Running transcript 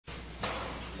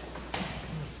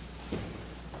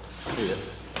appropriate.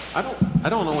 I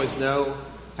don't always know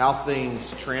how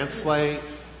things translate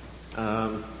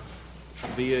via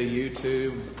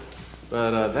YouTube,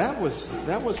 but that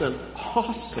was an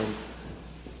awesome.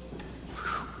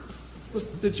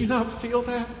 Did you not feel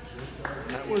that?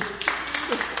 That was.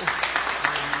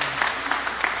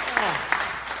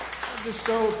 I'm just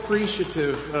so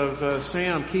appreciative of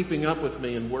Sam keeping up with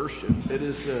me in worship. It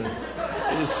is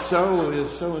so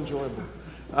enjoyable.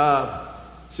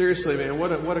 Seriously, man,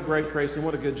 what a great praise and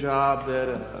what a good job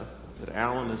that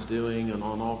Alan is doing and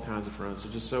on all kinds of fronts.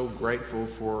 I'm just so grateful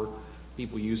for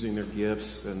people using their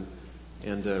gifts and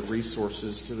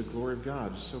resources to the glory of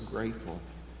God. Just so grateful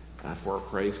for our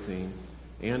praise team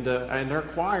and our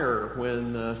choir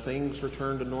when things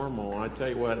return to normal. I tell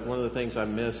you what, one of the things I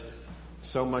missed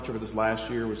so much over this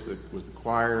last year was the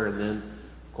choir, and then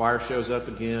the choir shows up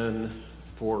again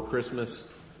for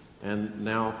Christmas, and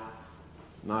now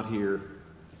not here,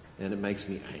 and it makes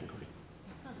me angry.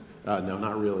 No,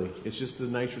 not really. It's just the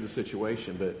nature of the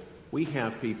situation, but we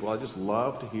have people. I just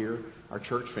love to hear our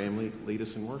church family lead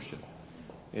us in worship,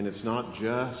 and it's not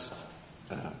just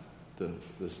the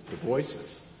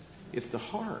voices; it's the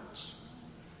hearts.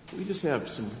 We just have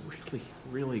some really,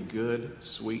 really good,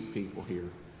 sweet people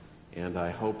here. And I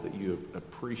hope that you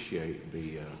appreciate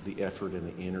the effort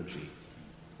and the energy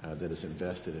that is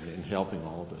invested in helping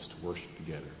all of us to worship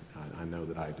together. I know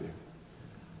that I do.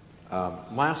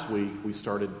 Last week we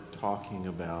started talking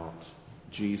about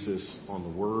Jesus on the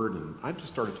Word, and I just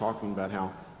started talking about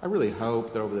how I really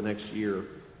hope that over the next year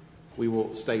we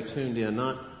will stay tuned in,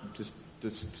 not just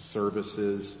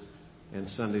services and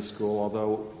Sunday school,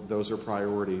 although those are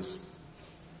priorities.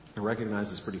 I recognize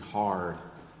it's pretty hard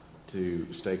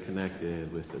to stay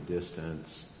connected with the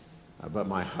distance. But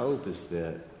my hope is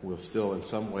that we'll still in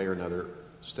some way or another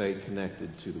stay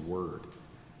connected to the Word.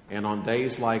 And on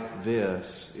days like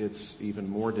this, it's even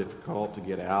more difficult to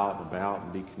get out and about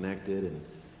and be connected. And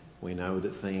we know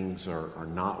that things are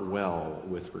not well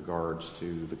with regards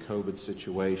to the COVID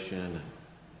situation.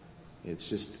 It's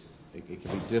just, it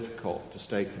can be difficult to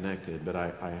stay connected. But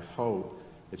I hope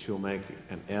that you'll make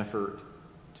an effort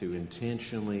to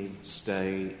intentionally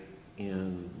stay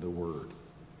in the Word,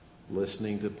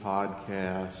 listening to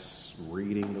podcasts,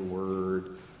 reading the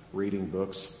Word, reading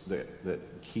books that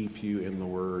keep you in the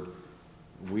Word.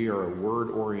 We are a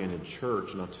Word-oriented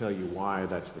church, and I'll tell you why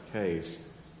that's the case.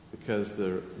 Because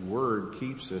the Word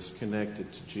keeps us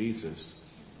connected to Jesus.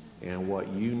 And what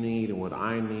you need and what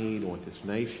I need and what this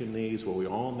nation needs, what we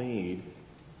all need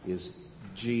is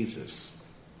Jesus.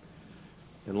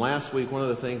 And last week, one of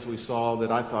the things we saw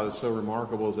that I thought is so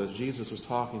remarkable is as Jesus was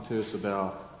talking to us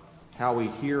about how we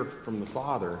hear from the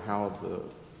Father, how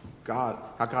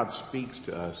God speaks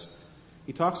to us.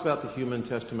 He talks about the human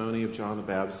testimony of John the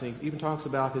Baptist. He even talks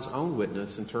about his own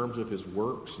witness in terms of his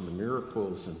works and the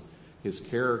miracles and his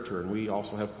character. And we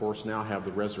also have, of course, now have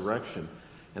the resurrection.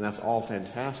 And that's all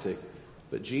fantastic.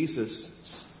 But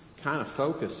Jesus kind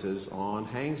of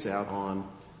hangs out on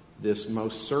this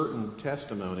most certain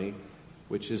testimony,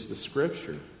 which is the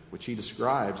Scripture, which he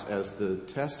describes as the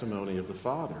testimony of the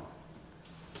Father.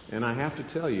 And I have to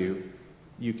tell you,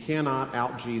 you cannot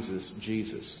out-Jesus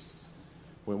Jesus.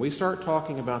 When we start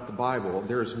talking about the Bible,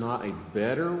 there is not a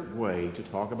better way to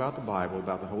talk about the Bible,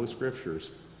 about the Holy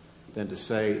Scriptures, than to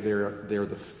say they're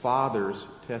the Father's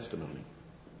testimony.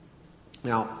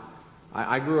 Now,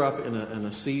 I grew up in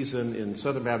a season in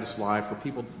Southern Baptist life where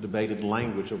people debated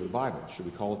language over the Bible. Should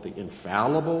we call it the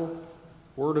infallible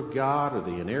Word of God or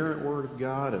the inerrant Word of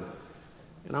God?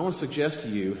 And I want to suggest to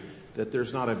you that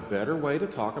there's not a better way to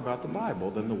talk about the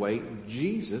Bible than the way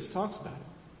Jesus talks about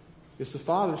it. It's the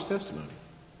Father's testimony.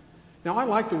 Now, I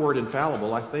like the word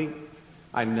infallible. I think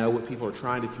I know what people are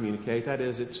trying to communicate. That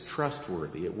is, it's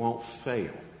trustworthy. It won't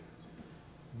fail.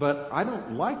 But I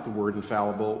don't like the word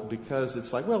infallible because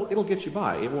it's like, well, it'll get you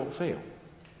by. It won't fail.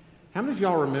 How many of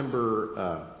y'all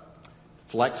remember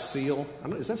Flex Seal?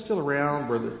 Is that still around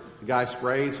where the guy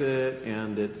sprays it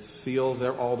and it seals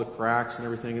all the cracks and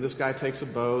everything? And this guy takes a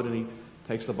boat and he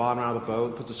takes the bottom out of the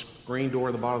boat, puts a screen door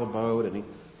in the bottom of the boat, and he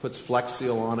puts Flex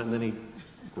Seal on it, and then he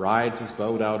rides his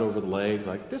boat out over the lake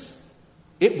like this.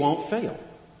 It won't fail.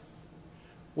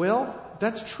 Well,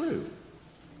 that's true.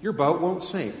 Your boat won't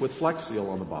sink with Flex Seal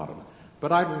on the bottom.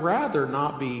 But I'd rather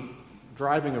not be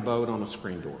driving a boat on a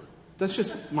screen door. That's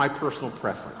just my personal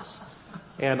preference.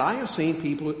 And I have seen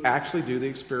people who actually do the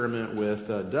experiment with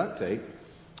duct tape,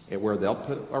 where they'll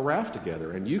put a raft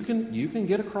together, and you can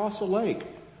get across a lake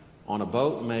on a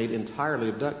boat made entirely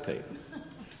of duct tape.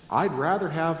 I'd rather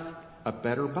have a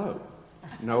better boat.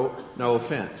 No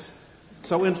offense.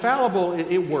 So infallible,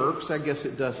 it works. I guess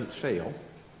it doesn't fail.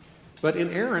 But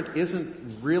inerrant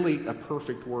isn't really a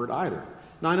perfect word either.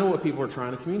 Now, I know what people are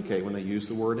trying to communicate when they use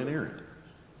the word inerrant.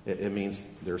 It means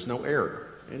there's no error.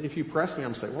 And if you press me,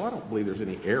 I'm going to say, well, I don't believe there's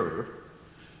any error.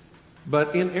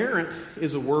 But inerrant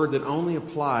is a word that only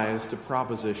applies to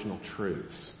propositional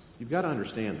truths. You've got to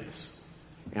understand this.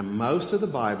 And most of the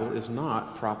Bible is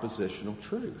not propositional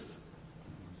truth.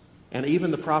 And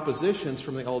even the propositions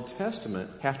from the Old Testament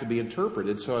have to be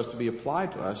interpreted so as to be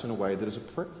applied to us in a way that is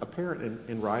apparent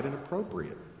and right and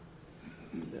appropriate.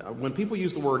 When people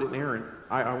use the word inerrant,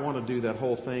 I want to do that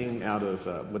whole thing out of,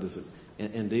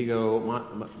 Indigo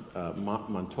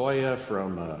Montoya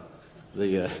from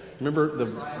remember the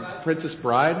Princess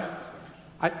Bride?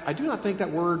 I do not think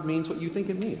that word means what you think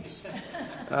it means.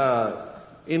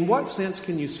 In what sense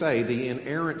can you say the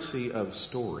inerrancy of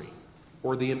story,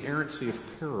 or the inerrancy of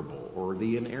parable, or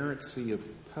the inerrancy of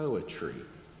poetry?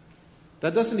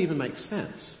 That doesn't even make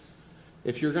sense.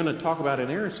 If you're going to talk about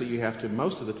inerrancy, you have to,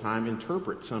 most of the time,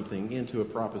 interpret something into a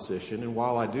proposition. And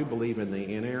while I do believe in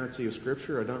the inerrancy of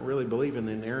Scripture, I don't really believe in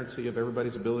the inerrancy of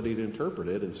everybody's ability to interpret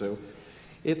it. And so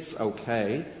it's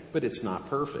okay, but it's not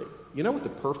perfect. You know what the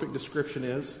perfect description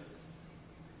is?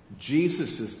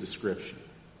 Jesus' description.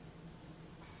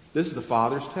 This is the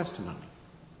Father's testimony.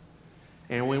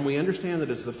 And when we understand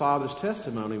that it's the Father's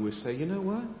testimony, we say, you know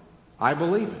what? I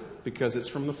believe it because it's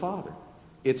from the Father.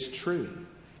 It's true.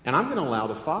 And I'm going to allow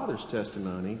the Father's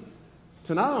testimony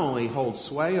to not only hold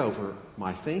sway over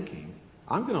my thinking,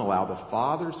 I'm going to allow the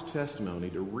Father's testimony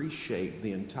to reshape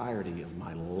the entirety of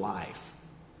my life.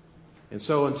 And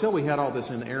so until we had all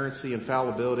this inerrancy,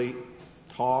 infallibility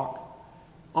talk,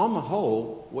 on the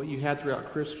whole, what you had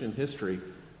throughout Christian history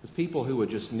was people who would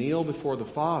just kneel before the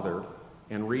Father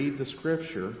and read the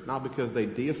Scripture, not because they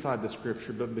deified the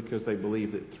Scripture, but because they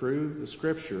believed that through the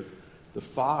Scripture, the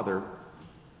Father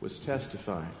was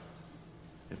testifying.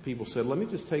 And people said, let me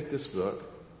just take this book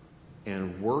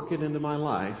and work it into my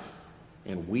life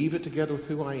and weave it together with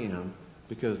who I am,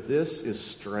 because this is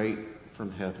straight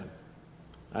from heaven.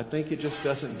 I think it just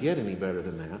doesn't get any better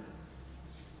than that.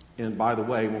 And by the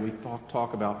way, when we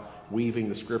talk about weaving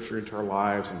the Scripture into our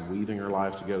lives and weaving our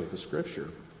lives together with the Scripture,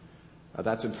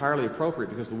 that's entirely appropriate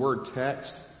because the word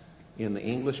text in the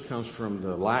English comes from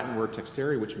the Latin word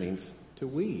textere, which means to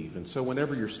weave. And so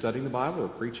whenever you're studying the Bible or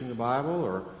preaching the Bible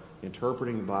or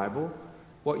interpreting the Bible,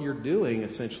 what you're doing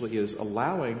essentially is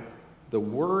allowing the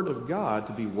Word of God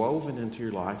to be woven into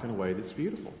your life in a way that's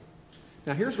beautiful.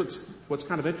 Now here's what's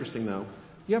kind of interesting though.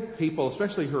 You have people,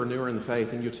 especially who are newer in the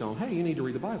faith, and you tell them, hey, you need to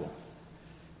read the Bible.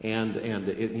 And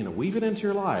weave it into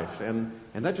your life. And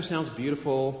that just sounds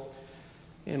beautiful.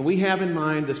 And we have in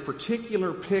mind this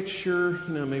particular picture,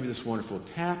 maybe this wonderful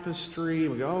tapestry.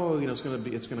 And we go, it's going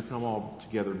to come all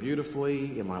together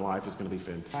beautifully, and my life is going to be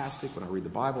fantastic. When I read the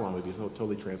Bible, I'm going to be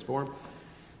totally transformed.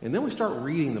 And then we start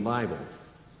reading the Bible.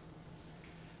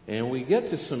 And we get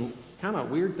to some kind of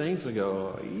weird things. We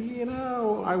go,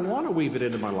 I want to weave it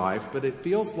into my life, but it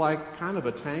feels like kind of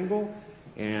a tangle.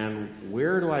 And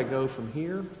where do I go from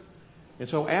here? And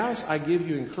so as I give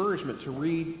you encouragement to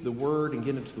read the Word and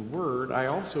get into the Word, I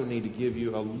also need to give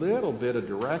you a little bit of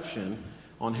direction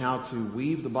on how to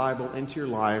weave the Bible into your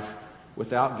life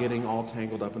without getting all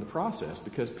tangled up in the process,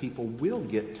 because people will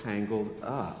get tangled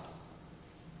up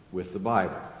with the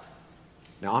Bible.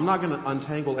 Now, I'm not going to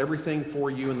untangle everything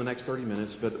for you in the next 30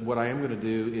 minutes, but what I am going to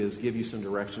do is give you some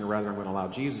direction, or rather I'm going to allow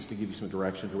Jesus to give you some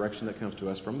direction that comes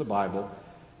to us from the Bible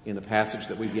in the passage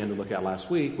that we began to look at last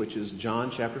week, which is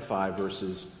John chapter 5,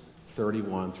 verses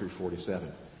 31 through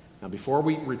 47. Now, before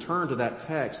we return to that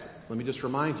text, let me just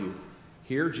remind you,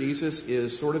 here Jesus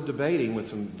is sort of debating with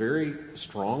some very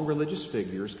strong religious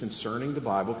figures concerning the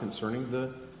Bible, concerning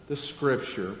the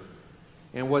Scripture.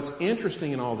 And what's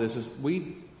interesting in all this is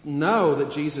we know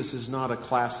that Jesus is not a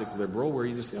classic liberal where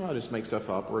you just, I just make stuff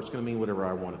up or it's going to mean whatever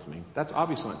I want it to mean. That's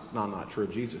obviously not true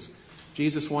of Jesus.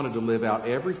 Jesus wanted to live out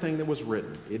everything that was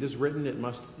written. It is written, it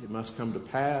must come to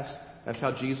pass. That's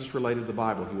how Jesus related to the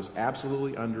Bible. He was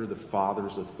absolutely under the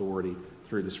Father's authority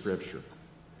through the Scripture.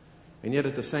 And yet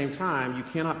at the same time, you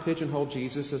cannot pigeonhole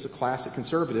Jesus as a classic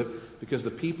conservative, because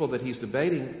the people that he's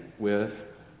debating with,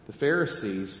 the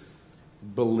Pharisees,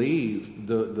 believed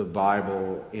the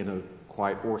Bible in a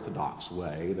quite orthodox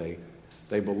way.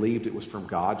 They believed it was from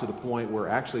God, to the point where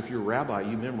actually if you're a rabbi,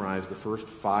 you memorize the first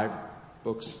 5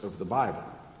 books of the Bible.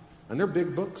 And they're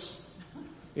big books.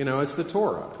 It's the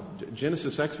Torah.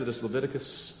 Genesis, Exodus,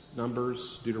 Leviticus,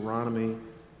 Numbers, Deuteronomy.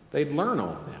 They'd learn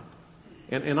all of them.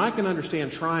 And I can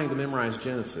understand trying to memorize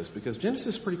Genesis, because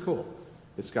Genesis is pretty cool.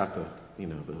 It's got the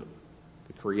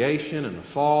the creation and the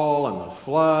fall and the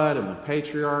flood and the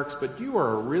patriarchs, but you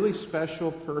are a really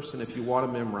special person if you want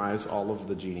to memorize all of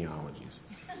the genealogies.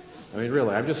 I mean,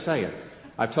 really, I'm just saying.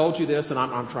 I've told you this, and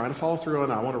I'm trying to follow through,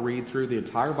 and I want to read through the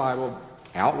entire Bible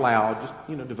out loud,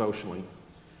 just, devotionally.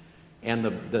 And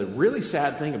the really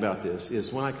sad thing about this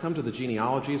is when I come to the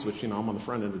genealogies, which, I'm on the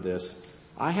front end of this,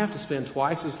 I have to spend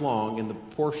twice as long in the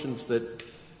portions that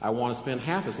I want to spend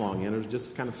half as long in, or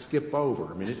just kind of skip over.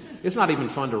 I mean, it's not even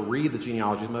fun to read the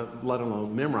genealogies, let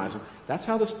alone memorize them. That's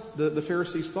how the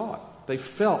Pharisees thought. They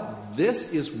felt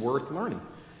this is worth learning.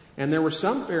 And there were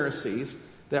some Pharisees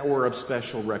that were of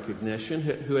special recognition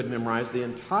who had memorized the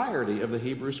entirety of the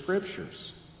Hebrew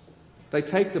Scriptures. They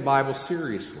take the Bible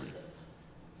seriously.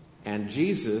 And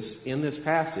Jesus, in this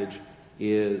passage,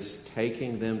 is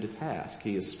taking them to task.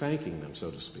 He is spanking them,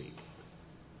 so to speak.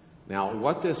 Now,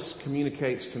 what this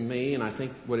communicates to me, and I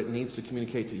think what it needs to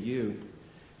communicate to you,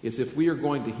 is if we are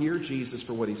going to hear Jesus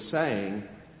for what he's saying,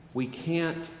 we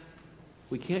can't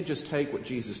just take what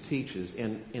Jesus teaches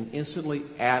and instantly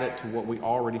add it to what we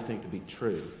already think to be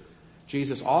true.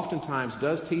 Jesus oftentimes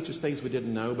does teach us things we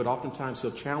didn't know, but oftentimes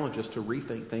he'll challenge us to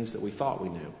rethink things that we thought we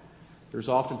knew. There's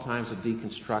oftentimes a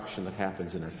deconstruction that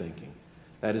happens in our thinking.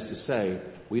 That is to say,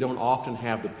 we don't often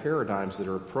have the paradigms that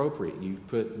are appropriate. You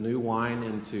put new wine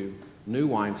into new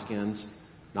wineskins,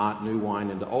 not new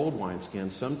wine into old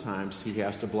wineskins. Sometimes he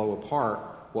has to blow apart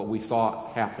what we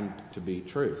thought happened to be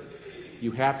true.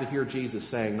 You have to hear Jesus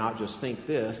saying, not just think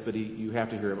this, but you have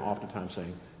to hear him oftentimes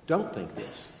saying, don't think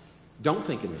this. Don't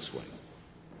think in this way.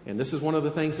 And this is one of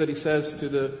the things that he says to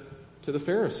the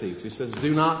Pharisees. He says,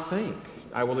 do not think.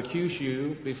 I will accuse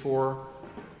you before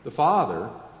the Father.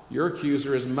 Your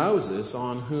accuser is Moses,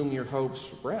 on whom your hopes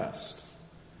rest.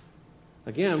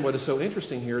 Again, what is so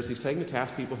interesting here is he's taking to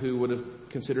task people who would have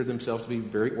considered themselves to be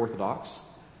very orthodox.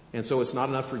 And so it's not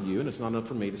enough for you and it's not enough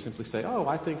for me to simply say, oh,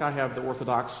 I think I have the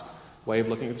orthodox way of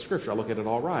looking at the Scripture. I look at it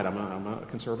all right. I'm a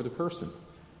conservative person.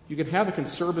 You can have a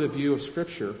conservative view of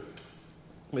Scripture,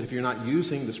 but if you're not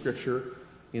using the Scripture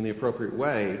in the appropriate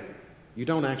way, you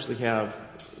don't actually have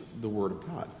the Word of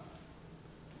God.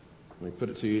 Let me put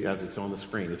it to you as it's on the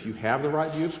screen. If you have the right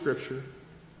view of Scripture,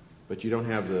 but you don't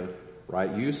have the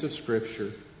right use of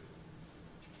Scripture,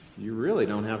 you really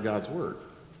don't have God's Word.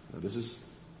 Now, this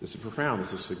is profound.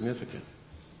 This is significant.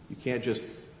 You can't just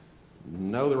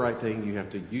know the right thing. You have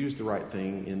to use the right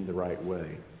thing in the right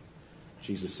way.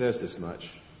 Jesus says this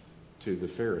much to the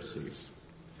Pharisees.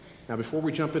 Now, before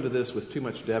we jump into this with too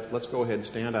much depth, let's go ahead and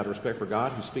stand out of respect for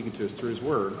God who's speaking to us through his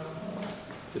Word.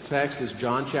 The text is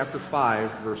John chapter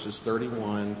 5, verses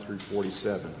 31 through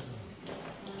 47.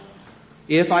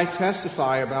 If I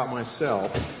testify about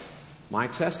myself, my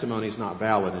testimony is not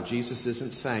valid. And Jesus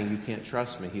isn't saying you can't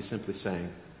trust me. He's simply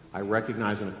saying, I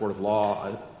recognize in a court of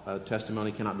law a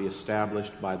testimony cannot be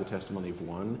established by the testimony of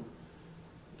one.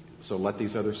 So let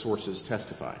these other sources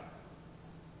testify.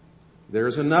 There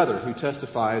is another who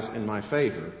testifies in my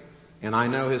favor, and I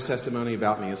know his testimony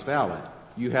about me is valid.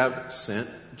 You have sent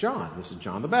John. This is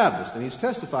John the Baptist, and he's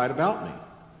testified about me.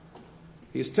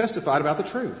 He has testified about the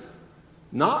truth.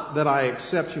 Not that I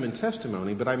accept human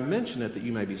testimony, but I mention it that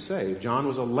you may be saved. John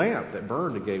was a lamp that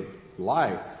burned and gave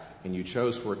light, and you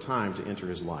chose for a time to enter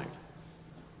his light.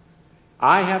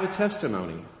 I have a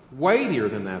testimony weightier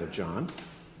than that of John,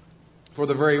 for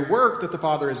the very work that the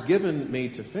Father has given me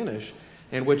to finish,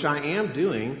 and which I am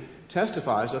doing,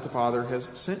 testifies that the Father has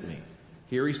sent me.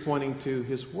 Here he's pointing to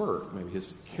his work, maybe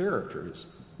his character, his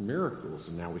miracles,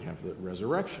 and now we have the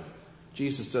resurrection.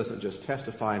 Jesus doesn't just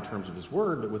testify in terms of his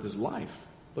word, but with his life.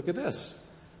 Look at this.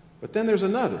 But then there's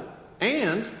another.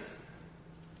 And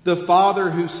the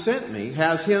Father who sent me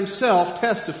has himself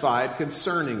testified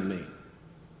concerning me.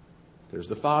 There's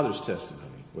the Father's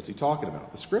testimony. What's he talking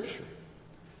about? The Scripture.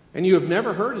 And you have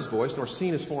never heard his voice nor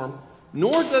seen his form,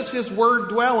 nor does his word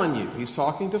dwell in you. He's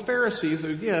talking to Pharisees,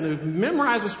 again, who've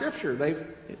memorized the Scripture. They've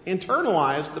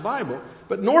internalized the Bible.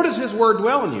 But nor does his word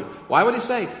dwell in you. Why would he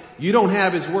say, you don't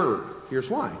have his word? Here's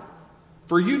why.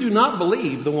 For you do not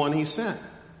believe the one he sent.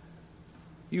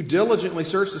 You diligently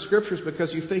search the Scriptures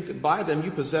because you think that by them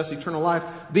you possess eternal life.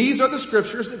 These are the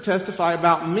Scriptures that testify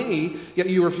about me, yet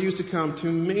you refuse to come to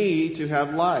me to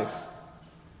have life.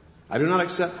 I do not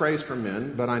accept praise from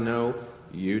men, but I know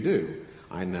you do.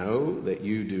 I know that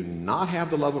you do not have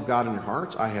the love of God in your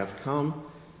hearts. I have come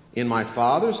in my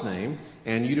Father's name,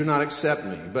 and you do not accept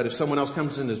me. But if someone else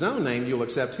comes in his own name, you'll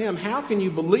accept him. How can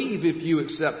you believe if you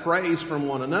accept praise from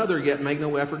one another, yet make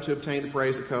no effort to obtain the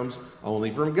praise that comes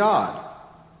only from God?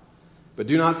 But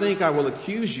do not think I will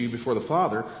accuse you before the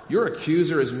Father. Your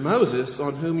accuser is Moses,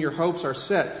 on whom your hopes are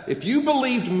set. If you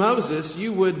believed Moses,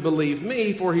 you would believe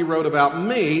me, for he wrote about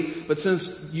me. But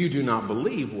since you do not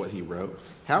believe what he wrote,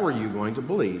 how are you going to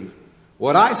believe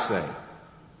what I say?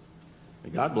 May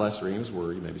God bless the reading of his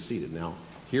word. You may be seated. Now,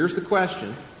 here's the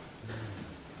question.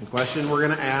 The question we're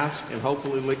going to ask and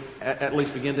hopefully at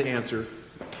least begin to answer.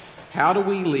 How do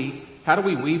we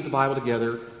weave the Bible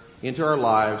together into our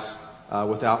lives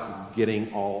without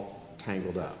getting all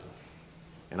tangled up?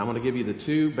 And I'm going to give you the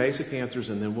two basic answers,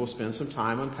 and then we'll spend some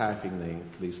time unpacking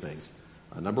these things.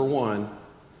 Number one,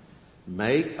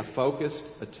 make a focused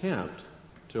attempt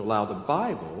to allow the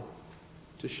Bible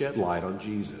to shed light on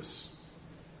Jesus.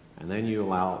 And then you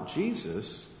allow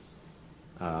Jesus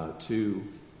to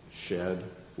shed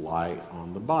light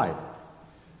on the Bible.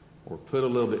 Or put a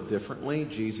little bit differently,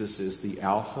 Jesus is the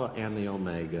Alpha and the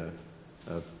Omega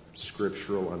of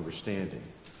scriptural understanding.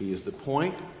 He is the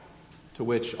point to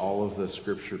which all of the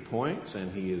scripture points,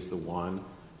 and he is the one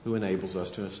who enables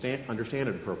us to understand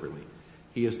it appropriately.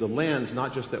 He is the lens,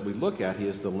 not just that we look at, he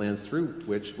is the lens through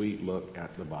which we look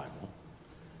at the Bible.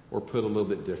 Or put a little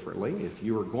bit differently, if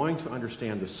you are going to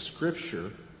understand the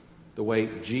scripture the way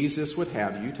Jesus would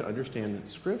have you to understand the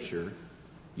scripture,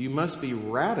 you must be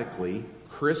radically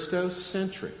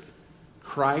Christocentric,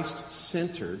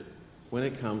 Christ-centered when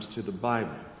it comes to the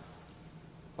Bible.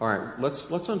 All right,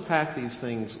 let's unpack these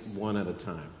things one at a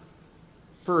time.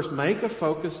 First, make a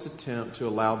focused attempt to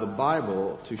allow the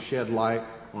Bible to shed light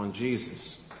on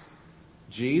Jesus.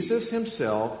 Jesus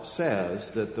himself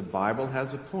says that the Bible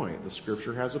has a point, the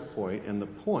scripture has a point, and the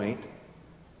point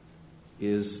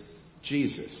is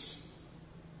Jesus.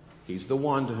 He's the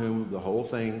one to whom the whole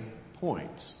thing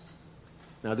points.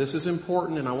 Now this is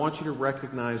important, and I want you to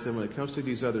recognize that when it comes to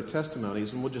these other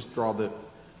testimonies, and we'll just draw the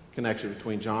connection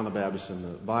between John the Baptist and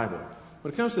the Bible.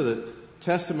 When it comes to the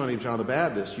testimony of John the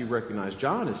Baptist, you recognize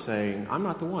John is saying, I'm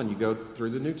not the one. You go through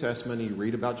the New Testament and you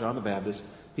read about John the Baptist.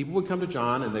 People would come to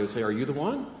John and they would say, are you the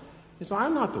one? He said,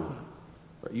 I'm not the one.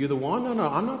 Are you the one? No,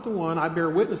 I'm not the one. I bear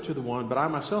witness to the one, but I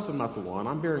myself am not the one.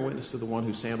 I'm bearing witness to the one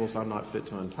whose sandals I'm not fit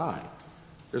to untie.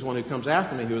 There's one who comes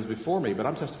after me who is before me, but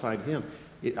I'm testifying to him.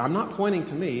 I'm not pointing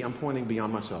to me, I'm pointing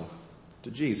beyond myself to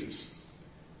Jesus.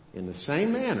 In the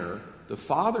same manner, the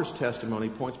Father's testimony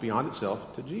points beyond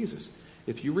itself to Jesus.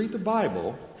 If you read the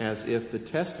Bible as if the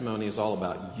testimony is all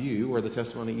about you, or the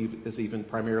testimony is even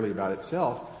primarily about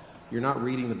itself, you're not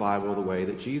reading the Bible the way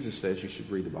that Jesus says you should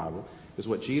read the Bible. Because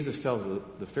what Jesus tells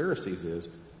the Pharisees is,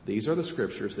 these are the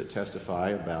scriptures that testify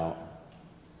about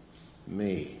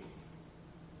me.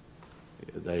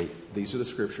 These are the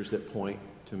scriptures that point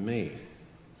to me.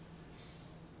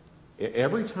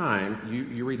 Every time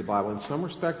you read the Bible, in some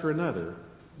respect or another,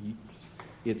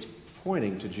 it's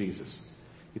pointing to Jesus.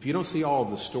 If you don't see all of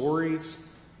the stories,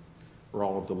 or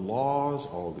all of the laws,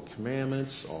 all of the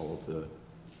commandments, all of the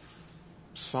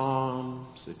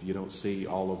Psalms, if you don't see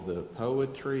all of the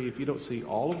poetry, if you don't see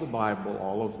all of the Bible,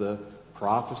 all of the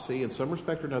prophecy, in some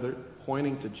respect or another,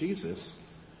 pointing to Jesus,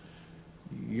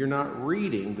 you're not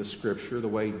reading the scripture the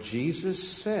way Jesus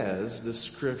says the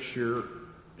scripture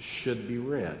should be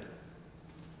read.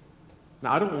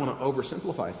 Now, I don't want to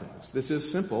oversimplify things. This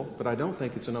is simple, but I don't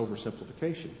think it's an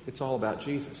oversimplification. It's all about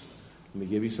Jesus. Let me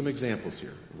give you some examples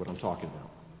here of what I'm talking about.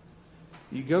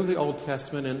 You go to the Old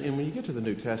Testament, and when you get to the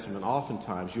New Testament,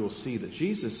 oftentimes you will see that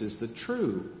Jesus is the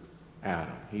true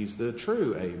Adam. He's the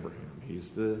true Abraham.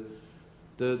 He's the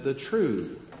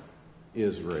true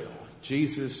Israel.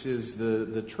 Jesus is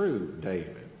the true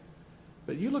David.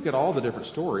 But you look at all the different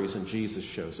stories and Jesus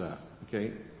shows up.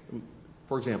 Okay?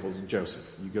 For example, Joseph.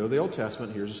 You go to the Old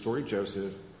Testament, here's a story of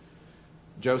Joseph.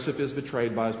 Joseph is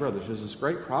betrayed by his brothers. There's this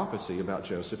great prophecy about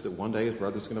Joseph that one day his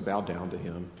brother's going to bow down to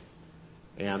him.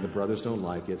 And the brothers don't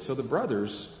like it. So the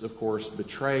brothers, of course,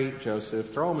 betray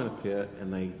Joseph, throw him in a pit,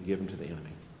 and they give him to the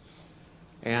enemy.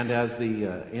 And as the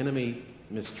enemy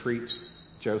mistreats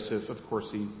Joseph, of course,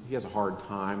 he has a hard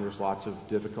time. There's lots of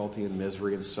difficulty and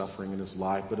misery and suffering in his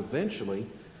life. But eventually,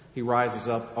 he rises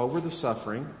up over the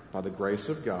suffering by the grace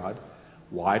of God.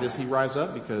 Why does he rise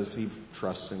up? Because he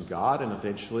trusts in God. And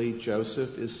eventually,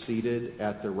 Joseph is seated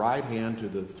at the right hand to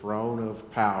the throne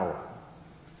of power.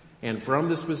 And from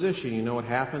this position, you know what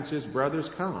happens? His brothers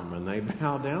come and they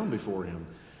bow down before him.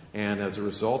 And as a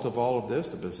result of all of this,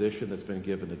 the position that's been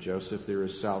given to Joseph, there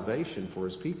is salvation for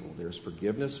his people. There's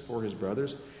forgiveness for his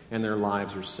brothers, and their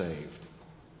lives are saved.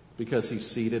 Because he's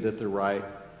seated at the right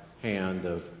hand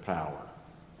of power.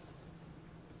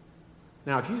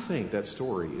 Now, if you think that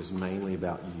story is mainly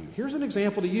about you, here's an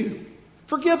example to you.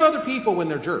 Forgive other people when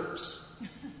they're jerks.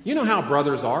 You know how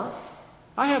brothers are.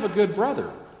 I have a good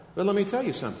brother. But let me tell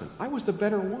you something. I was the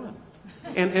better one.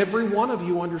 And every one of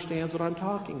you understands what I'm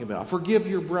talking about. Forgive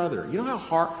your brother. You know how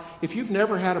hard, if you've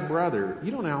never had a brother,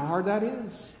 you don't know how hard that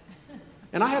is.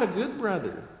 And I had a good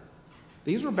brother.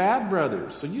 These were bad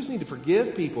brothers. So you just need to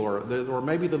forgive people, or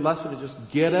maybe the lesson is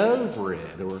just get over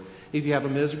it. Or if you have a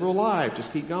miserable life,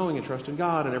 just keep going and trust in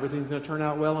God and everything's going to turn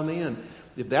out well in the end.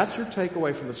 If that's your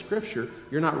takeaway from the Scripture,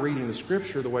 you're not reading the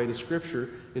Scripture the way the Scripture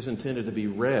is intended to be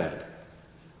read.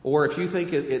 Or if you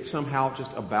think it's somehow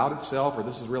just about itself, or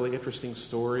this is a really interesting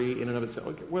story in and of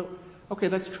itself, okay,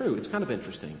 that's true. It's kind of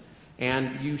interesting.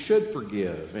 And you should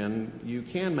forgive, and you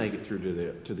can make it through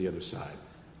to the other side.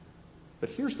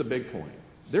 But here's the big point.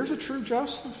 There's a true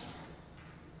Joseph.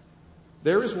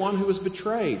 There is one who was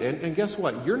betrayed. And guess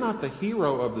what? You're not the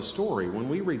hero of the story. When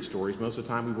we read stories, most of the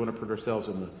time we want to put ourselves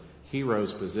in the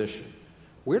hero's position.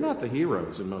 We're not the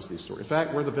heroes in most of these stories. In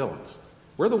fact, we're the villains.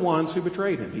 We're the ones who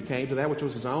betrayed him. He came to that which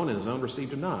was his own, and his own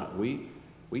received him not. We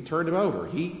turned him over.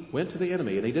 He went to the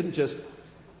enemy, and he didn't just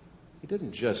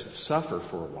suffer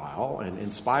for a while, and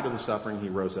in spite of the suffering, he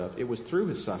rose up. It was through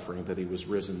his suffering that he was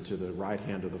risen to the right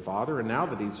hand of the Father, and now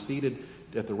that he's seated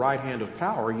at the right hand of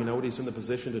power, you know what he's in the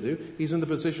position to do? He's in the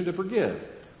position to forgive.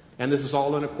 And this is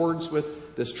all in accordance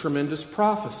with this tremendous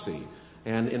prophecy.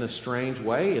 And in a strange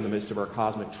way, in the midst of our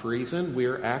cosmic treason,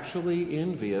 we're actually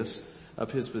envious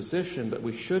of his position, but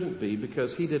we shouldn't be,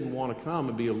 because he didn't want to come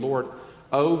and be a Lord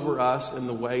over us in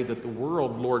the way that the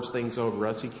world lords things over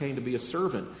us. He came to be a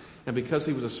servant. And because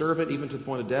he was a servant, even to the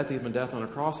point of death, even death on a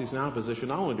cross, he's now in a position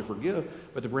not only to forgive,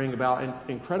 but to bring about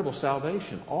incredible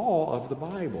salvation. All of the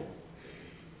Bible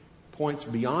points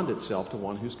beyond itself to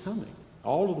one who's coming.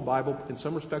 All of the Bible, in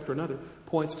some respect or another,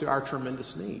 points to our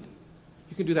tremendous need.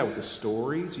 You can do that with the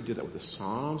stories. You do that with the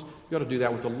Psalms. You ought to do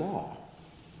that with the law.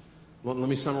 Well, let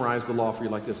me summarize the law for you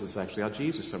like this. It's actually how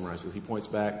Jesus summarizes it. He points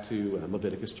back to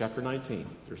Leviticus chapter 19.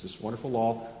 There's this wonderful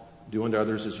law, do unto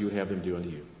others as you would have them do unto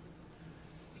you.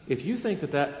 If you think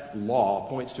that law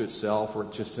points to itself, or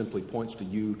it just simply points to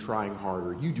you trying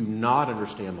harder, you do not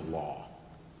understand the law.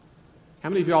 How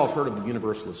many of y'all have heard of the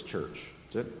Universalist Church?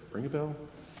 Does that ring a bell?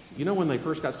 You know, when they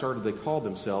first got started, they called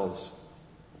themselves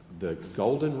the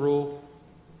Golden Rule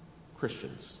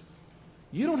Christians.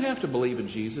 You don't have to believe in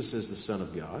Jesus as the Son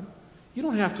of God. You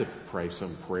don't have to pray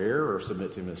some prayer or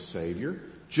submit to him as Savior.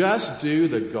 Just do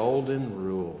the Golden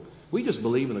Rule. We just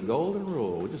believe in the Golden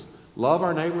Rule. We just love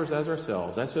our neighbors as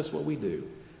ourselves. That's just what we do.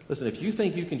 Listen, if you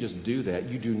think you can just do that,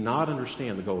 you do not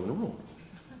understand the Golden Rule.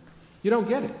 You don't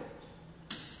get it.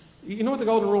 You know what the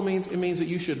Golden Rule means? It means that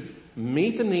you should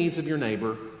meet the needs of your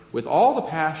neighbor with all the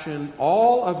passion,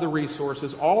 all of the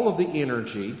resources, all of the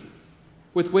energy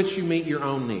with which you meet your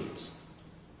own needs.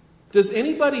 Does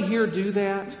anybody here do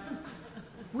that?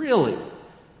 Really?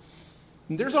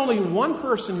 There's only one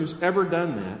person who's ever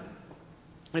done that,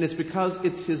 and it's because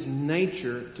it's his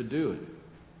nature to do it.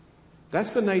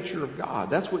 That's the nature of God.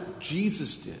 That's what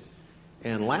Jesus did.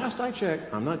 And last I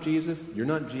checked, I'm not Jesus, you're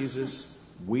not Jesus,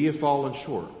 we have fallen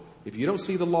short. If you don't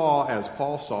see the law as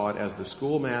Paul saw it, as the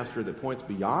schoolmaster that points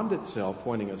beyond itself,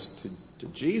 pointing us to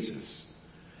Jesus,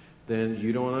 then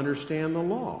you don't understand the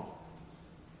law.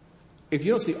 If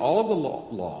you don't see all of the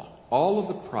law, all of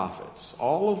the prophets,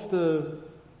 all of the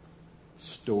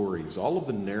stories, all of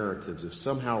the narratives of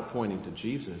somehow pointing to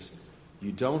Jesus,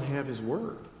 you don't have his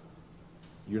word.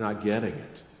 You're not getting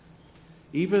it.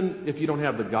 Even if you don't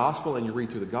have the gospel and you read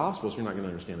through the gospels, you're not going to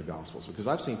understand the gospels. Because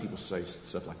I've seen people say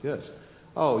stuff like this.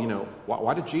 Oh, you know,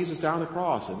 why did Jesus die on the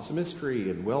cross? And it's a mystery.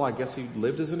 And well, I guess he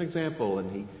lived as an example,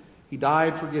 and he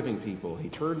died forgiving people. He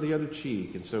turned the other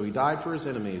cheek, and so he died for his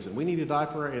enemies, and we need to die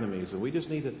for our enemies, and we just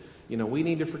need to, we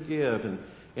need to forgive,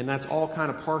 and that's all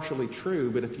kind of partially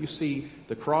true. But if you see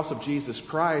the cross of Jesus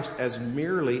Christ as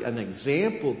merely an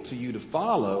example to you to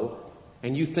follow,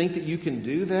 and you think that you can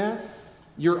do that,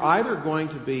 you're either going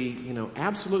to be,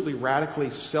 absolutely radically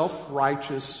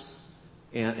self-righteous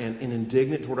and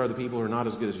indignant toward other people who are not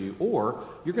as good as you, or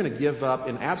you're going to give up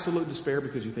in absolute despair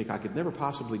because you think, I could never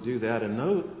possibly do that, and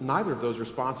neither of those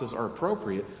responses are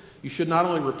appropriate. You should not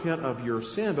only repent of your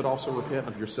sin, but also repent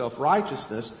of your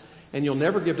self-righteousness, and you'll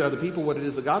never give to other people what it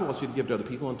is that God wants you to give to other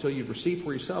people until you've received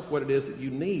for yourself what it is that you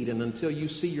need, and until you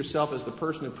see yourself as the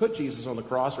person who put Jesus on the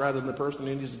cross rather than the person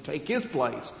who needs to take his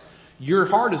place. Your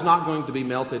heart is not going to be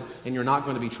melted, and you're not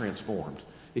going to be transformed.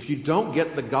 If you don't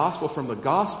get the gospel from the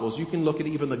gospels, you can look at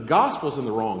even the gospels in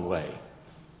the wrong way.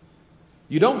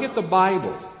 You don't get the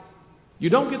Bible. You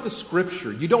don't get the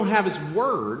scripture. You don't have his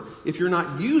word if you're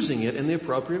not using it in the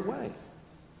appropriate way.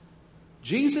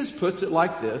 Jesus puts it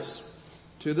like this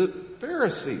to the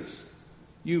Pharisees.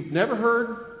 You've never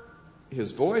heard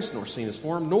his voice nor seen his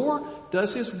form, nor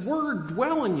does his word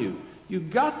dwell in you. You've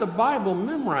got the Bible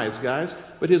memorized, guys,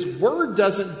 but His Word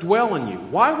doesn't dwell in you.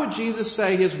 Why would Jesus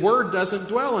say His Word doesn't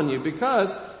dwell in you?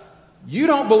 Because you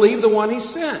don't believe the one He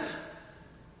sent.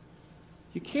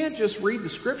 You can't just read the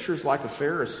Scriptures like a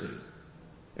Pharisee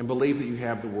and believe that you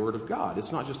have the Word of God.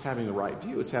 It's not just having the right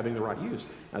view, it's having the right use.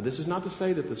 Now, this is not to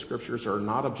say that the Scriptures are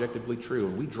not objectively true,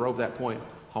 and we drove that point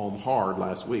home hard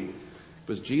last week.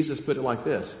 Because Jesus put it like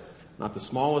this: not the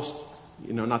smallest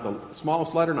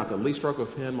letter, not the least stroke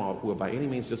of pen will by any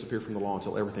means disappear from the law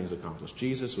until everything's accomplished.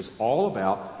 Jesus was all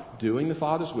about doing the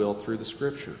Father's will through the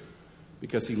Scripture,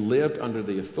 because He lived under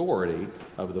the authority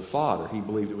of the Father. He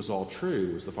believed it was all true.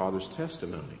 It was the Father's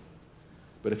testimony.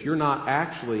 But if you're not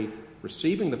actually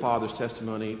receiving the Father's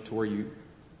testimony to where you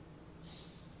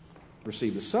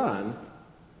receive the Son,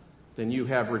 then you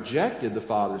have rejected the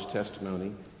Father's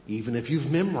testimony, even if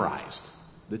you've memorized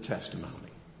the testimony.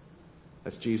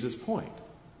 That's Jesus' point.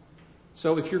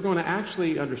 So if you're going to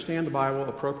actually understand the Bible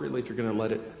appropriately, if you're going to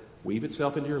let it weave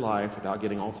itself into your life without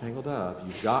getting all tangled up,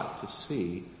 you've got to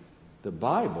see the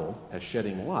Bible as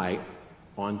shedding light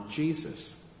on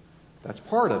Jesus. That's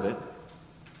part of it.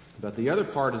 But the other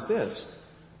part is this: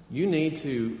 you need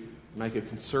to make a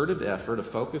concerted effort, a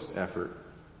focused effort,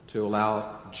 to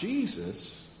allow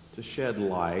Jesus to shed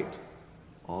light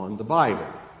on the Bible.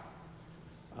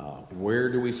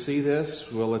 Where do we see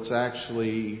this? Well, it's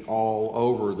actually all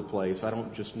over the place. I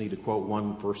don't just need to quote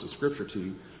one verse of Scripture to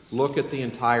you. Look at the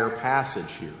entire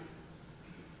passage here.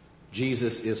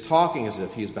 Jesus is talking as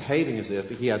if, he is behaving as if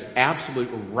he has absolute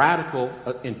radical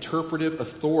interpretive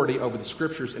authority over the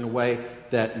Scriptures in a way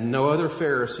that no other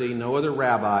Pharisee, no other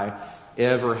rabbi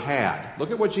ever had. Look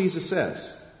at what Jesus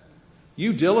says.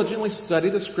 You diligently study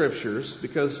the Scriptures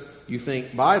because you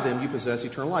think by them you possess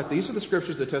eternal life. These are the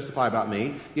Scriptures that testify about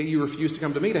me, yet you refuse to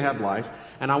come to me to have life.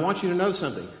 And I want you to know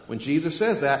something. When Jesus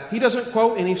says that, He doesn't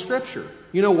quote any Scripture.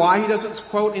 You know why He doesn't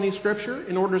quote any Scripture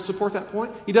in order to support that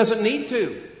point? He doesn't need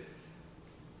to.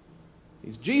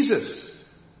 He's Jesus.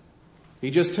 He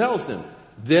just tells them,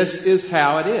 this is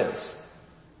how it is.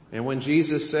 And when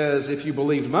Jesus says, if you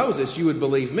believed Moses, you would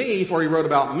believe me, for he wrote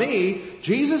about me,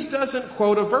 Jesus doesn't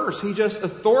quote a verse. He just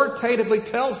authoritatively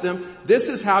tells them, this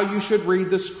is how you should read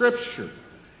the Scripture.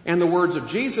 And the words of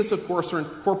Jesus, of course, are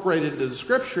incorporated into the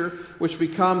Scripture, which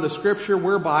become the Scripture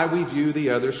whereby we view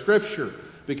the other Scripture.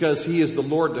 Because He is the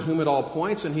Lord to whom it all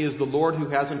points, and He is the Lord who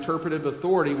has interpretive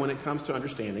authority when it comes to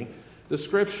understanding the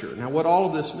Scripture. Now, what all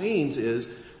of this means is,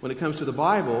 when it comes to the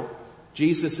Bible,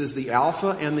 Jesus is the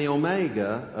Alpha and the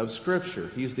Omega of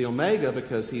Scripture. He's the Omega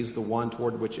because He's the one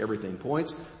toward which everything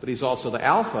points, but He's also the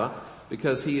Alpha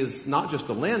because He is not just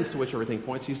the lens to which everything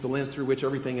points, He's the lens through which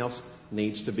everything else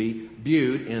needs to be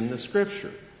viewed in the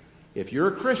Scripture. If you're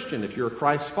a Christian, if you're a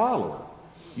Christ follower,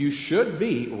 you should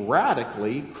be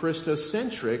radically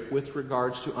Christocentric with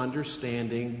regards to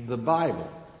understanding the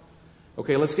Bible.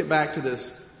 Okay, let's get back to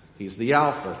this. He's the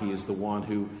Alpha. He is the one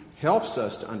who helps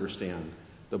us to understand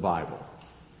the Bible.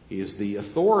 He is the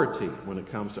authority when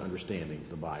it comes to understanding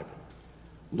the Bible.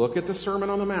 Look at the Sermon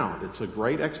on the Mount. It's a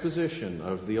great exposition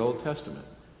of the Old Testament.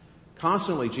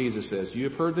 Constantly Jesus says, you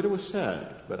have heard that it was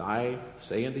said, but I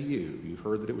say unto you. You've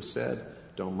heard that it was said,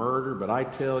 don't murder, but I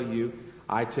tell you,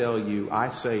 I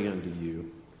say unto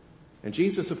you. And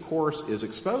Jesus, of course, is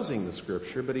exposing the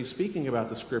Scripture, but He's speaking about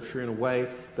the Scripture in a way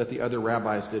that the other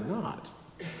rabbis did not.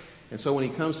 And so when He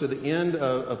comes to the end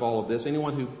of all of this,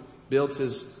 anyone who builds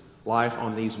his life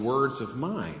on these words of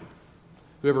mine,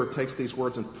 whoever takes these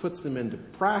words and puts them into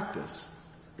practice,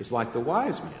 is like the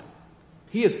wise man.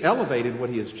 He has elevated what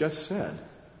he has just said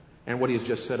and what he has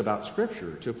just said about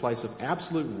Scripture to a place of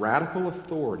absolute radical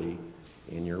authority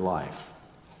in your life.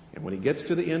 And when he gets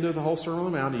to the end of the whole Sermon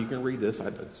on the Mount, and you can read this, I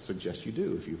suggest you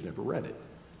do if you've never read it.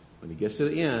 When he gets to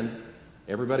the end,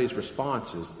 everybody's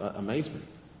response is amazement.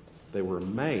 They were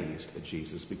amazed at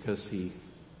Jesus because He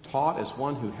taught as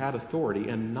one who had authority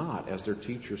and not as their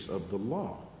teachers of the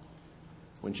law.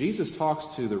 When Jesus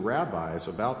talks to the rabbis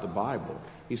about the Bible,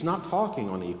 He's not talking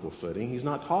on equal footing. He's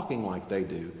not talking like they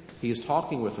do. He is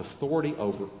talking with authority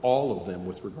over all of them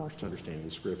with regards to understanding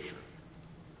the Scripture.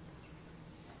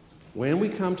 When we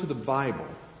come to the Bible,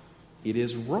 it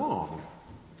is wrong.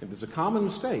 It's a common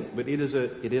mistake, but it is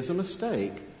a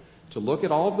mistake to look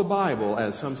at all of the Bible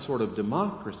as some sort of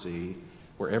democracy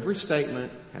where every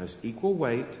statement has equal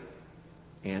weight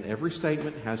and every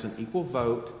statement has an equal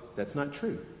vote. That's not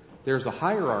true. There's a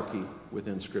hierarchy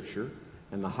within Scripture,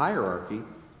 and the hierarchy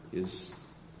is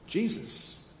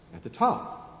Jesus at the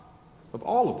top of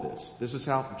all of this. This is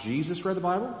how Jesus read the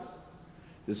Bible.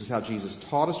 This is how Jesus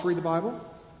taught us to read the Bible.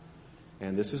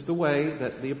 And this is the way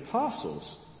that the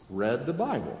apostles read the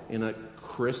Bible, in a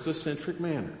Christocentric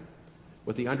manner.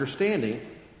 with the understanding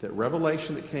that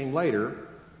revelation that came later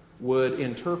would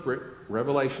interpret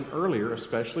revelation earlier,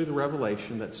 especially the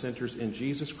revelation that centers in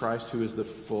Jesus Christ, who is the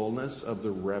fullness of the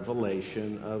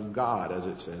revelation of God, as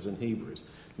it says in Hebrews.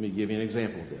 Let me give you an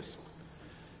example of this.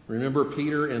 Remember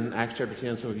Peter in Acts chapter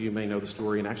 10, some of you may know the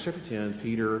story. In Acts chapter 10,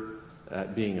 Peter,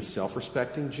 being a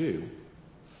self-respecting Jew,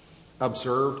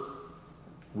 observed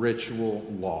ritual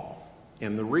law.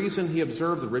 And the reason he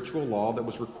observed the ritual law that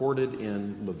was recorded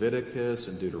in Leviticus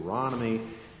and Deuteronomy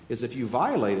is if you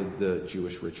violated the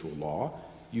Jewish ritual law,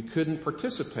 you couldn't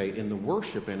participate in the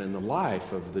worship and in the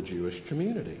life of the Jewish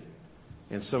community.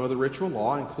 And some of the ritual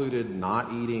law included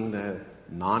not eating the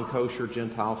non-kosher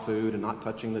Gentile food and not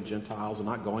touching the Gentiles and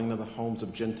not going to the homes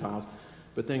of Gentiles.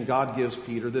 But then God gives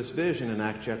Peter this vision in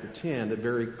Acts chapter 10 that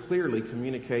very clearly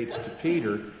communicates to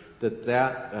Peter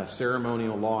that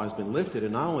ceremonial law has been lifted.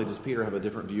 And not only does Peter have a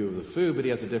different view of the food, but he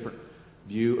has a different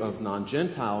view of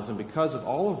non-Gentiles. And because of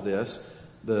all of this,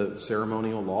 the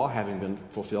ceremonial law having been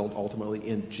fulfilled ultimately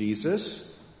in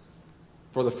Jesus,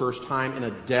 for the first time in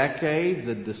a decade,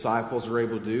 the disciples are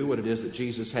able to do what it is that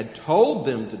Jesus had told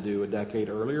them to do a decade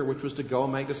earlier, which was to go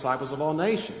and make disciples of all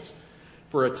nations.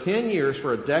 For 10 years,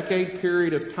 for a decade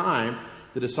period of time,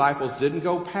 the disciples didn't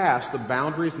go past the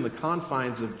boundaries and the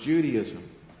confines of Judaism.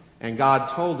 And God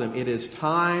told them, it is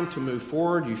time to move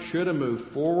forward. You should have moved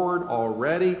forward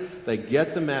already. They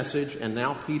get the message, and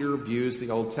now Peter views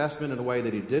the Old Testament in a way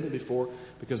that he didn't before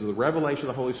because of the revelation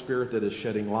of the Holy Spirit that is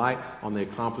shedding light on the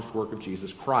accomplished work of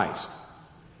Jesus Christ.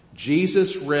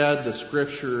 Jesus read the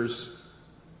Scriptures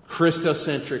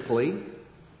Christocentrically.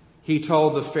 He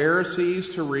told the Pharisees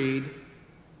to read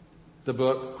the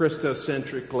book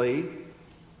Christocentrically.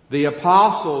 The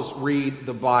apostles read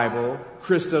the Bible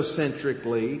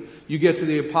Christocentrically. You get to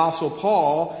the Apostle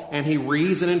Paul and he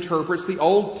reads and interprets the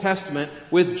Old Testament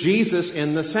with Jesus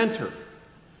in the center.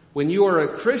 When you are a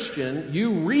Christian,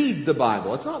 you read the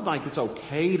Bible. It's not like it's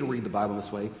okay to read the Bible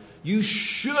this way. You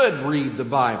should read the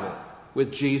Bible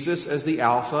with Jesus as the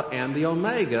Alpha and the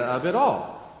Omega of it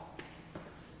all.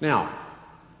 Now,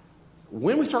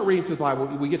 when we start reading through the Bible,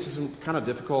 we get to some kind of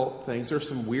difficult things. There's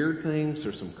some weird things.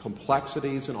 There's some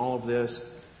complexities in all of this.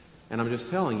 And I'm just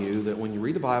telling you that when you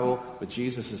read the Bible with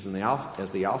Jesus as the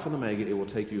Alpha and Omega, it will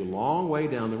take you a long way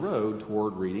down the road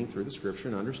toward reading through the Scripture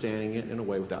and understanding it in a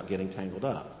way without getting tangled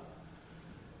up.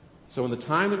 So in the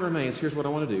time that remains, here's what I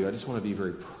want to do. I just want to be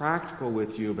very practical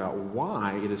with you about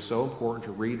why it is so important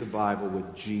to read the Bible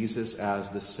with Jesus as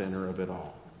the center of it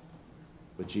all.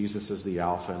 With Jesus as the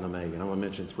Alpha and Omega. And I want to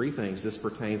mention three things. This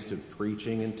pertains to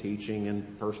preaching and teaching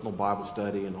and personal Bible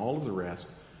study and all of the rest.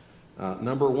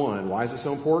 Number one, why is it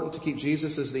so important to keep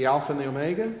Jesus as the Alpha and the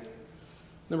Omega?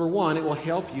 Number one, it will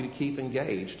help you to keep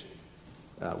engaged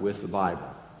with the Bible.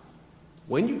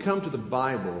 When you come to the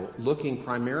Bible looking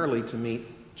primarily to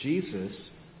meet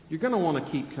Jesus, you're going to want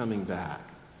to keep coming back.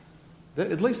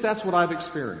 At least that's what I've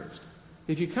experienced.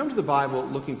 If you come to the Bible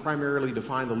looking primarily to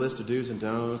find the list of do's and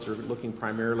don'ts or looking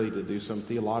primarily to do some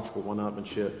theological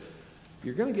one-upmanship,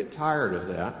 you're going to get tired of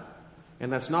that.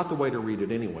 And that's not the way to read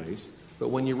it anyways. But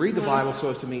when you read the Bible so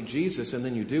as to meet Jesus and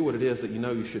then you do what it is that you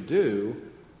know you should do,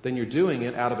 then you're doing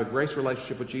it out of a grace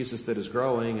relationship with Jesus that is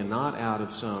growing and not out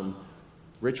of some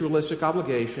ritualistic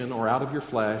obligation or out of your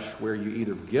flesh where you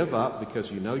either give up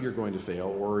because you know you're going to fail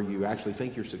or you actually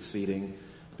think you're succeeding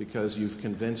because you've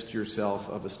convinced yourself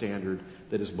of a standard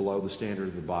that is below the standard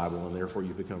of the Bible and therefore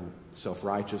you become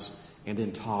self-righteous and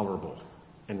intolerable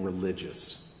and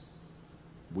religious.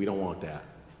 We don't want that.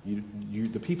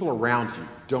 The people around you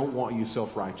don't want you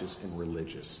self-righteous and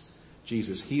religious.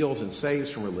 Jesus heals and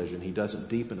saves from religion. He doesn't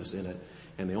deepen us in it.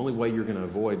 And the only way you're going to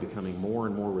avoid becoming more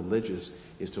and more religious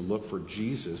is to look for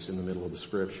Jesus in the middle of the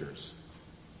Scriptures.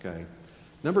 Okay.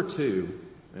 Number two,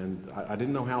 and I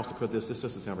didn't know how else to put this. This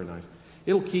doesn't sound very nice.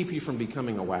 It'll keep you from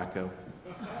becoming a wacko.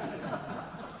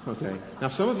 Okay. Now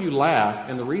some of you laugh,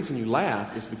 and the reason you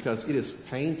laugh is because it is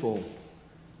painful.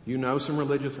 You know some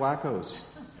religious wackos.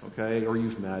 Okay, or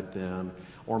you've met them,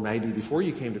 or maybe before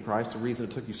you came to Christ, the reason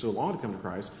it took you so long to come to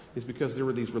Christ is because there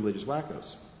were these religious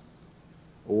wackos.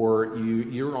 Or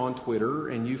you're on Twitter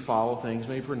and you follow things,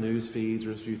 maybe for news feeds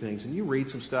or a few things, and you read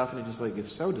some stuff and it just like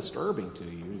it's so disturbing to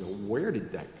you. You go, where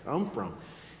did that come from?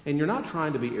 And you're not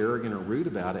trying to be arrogant or rude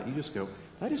about it. You just go,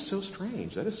 that is so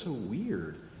strange. That is so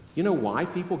weird. You know why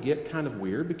people get kind of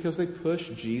weird? Because they push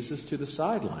Jesus to the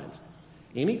sidelines.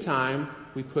 Anytime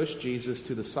we push Jesus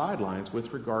to the sidelines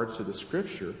with regards to the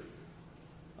Scripture,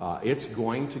 it's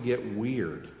going to get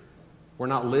weird. We're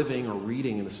not living or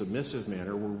reading in a submissive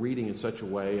manner. We're reading in such a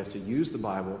way as to use the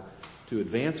Bible to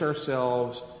advance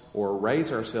ourselves or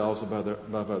raise ourselves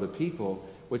above other people.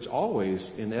 which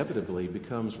always inevitably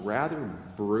becomes rather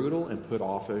brutal and put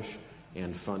offish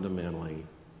and fundamentally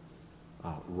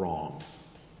wrong.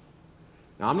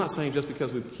 Now, I'm not saying just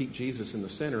because we keep Jesus in the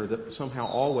center that somehow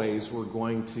always we're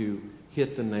going to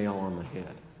hit the nail on the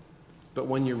head. But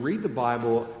when you read the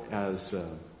Bible as in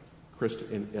a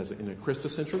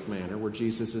Christocentric manner, where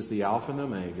Jesus is the Alpha and the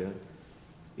Omega,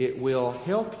 it will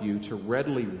help you to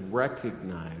readily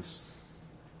recognize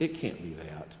it can't be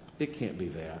that. It can't be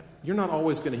that. You're not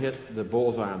always going to hit the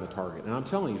bullseye on the target. And I'm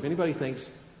telling you, if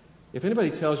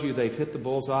anybody tells you they've hit the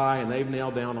bullseye and they've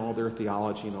nailed down all their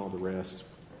theology and all the rest,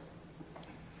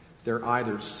 they're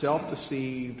either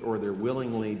self-deceived or they're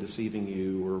willingly deceiving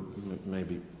you, or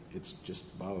maybe it's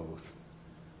just both.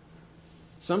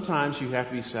 Sometimes you have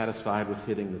to be satisfied with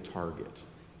hitting the target.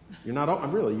 You're not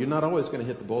always going to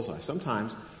hit the bullseye.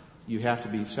 Sometimes you have to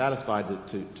be satisfied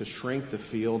to shrink the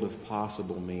field of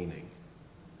possible meaning.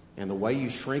 And the way you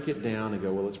shrink it down and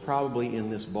go, well, it's probably in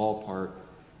this ballpark,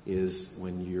 is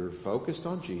when you're focused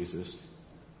on Jesus.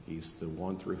 He's the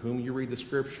one through whom you read the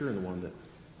Scripture and the one that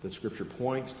the Scripture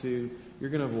points to. You're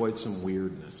going to avoid some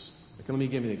weirdness. Let me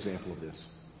give you an example of this.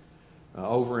 So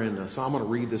I'm going to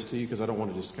read this to you because I don't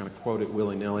want to just kind of quote it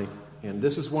willy-nilly. And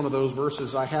this is one of those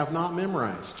verses I have not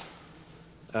memorized.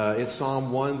 It's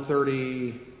Psalm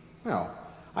 130. Well,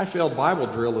 I failed Bible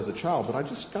drill as a child, but I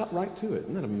just got right to it.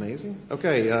 Isn't that amazing?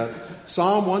 Okay,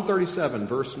 Psalm 137,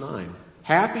 verse 9.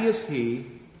 Happy is he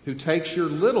who takes your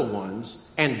little ones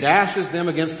and dashes them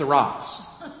against the rocks.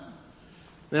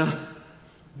 Now,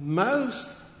 most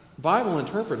Bible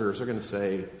interpreters are going to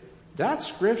say that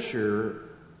scripture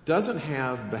doesn't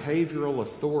have behavioral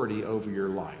authority over your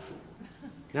life.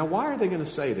 Now, why are they going to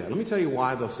say that? Let me tell you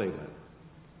why they'll say that.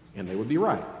 And they would be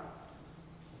right.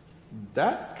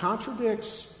 That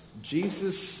contradicts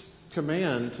Jesus'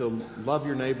 command to love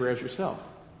your neighbor as yourself.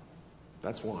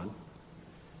 That's one.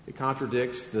 It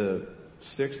contradicts the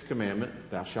 6th commandment,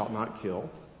 thou shalt not kill,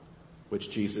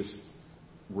 which Jesus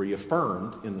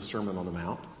reaffirmed in the Sermon on the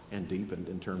Mount and deepened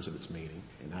in terms of its meaning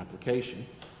and application.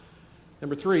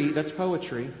 Number 3, that's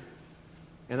poetry.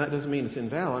 And that doesn't mean it's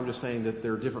invalid. I'm just saying that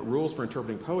there are different rules for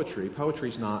interpreting poetry. Poetry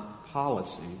is not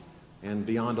policy. And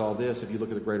beyond all this, if you look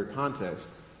at the greater context,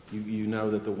 you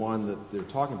know that the one that they're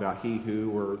talking about, he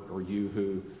who or you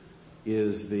who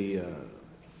is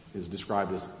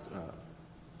described as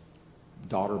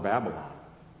daughter Babylon,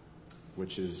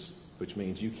 which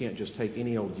means you can't just take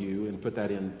any old you and put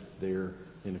that in there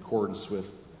in accordance with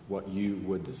what you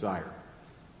would desire.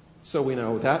 So we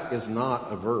know that is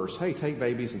not a verse, hey, take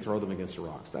babies and throw them against the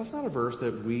rocks. That's not a verse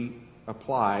that we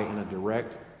apply in a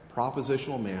direct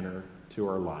propositional manner to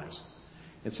our lives.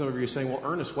 And some of you are saying, well,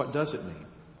 Ernest, what does it mean?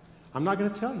 I'm not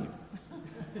going to tell you.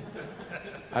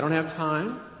 I don't have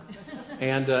time.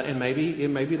 And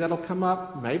maybe that'll come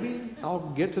up. Maybe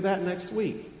I'll get to that next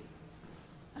week.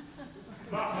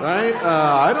 Right?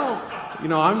 I'm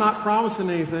not promising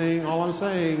anything. All I'm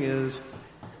saying is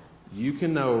you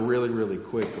can know really, really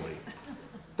quickly.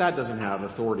 That doesn't have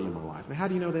authority in my life. Now, how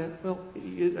do you know that? Well,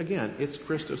 again, it's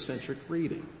Christocentric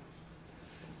reading.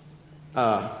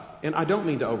 And I don't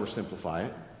mean to oversimplify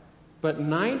it, but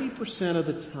 90% of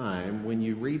the time when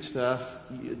you read stuff,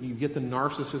 you get the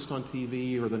narcissist on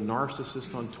TV or the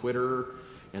narcissist on Twitter,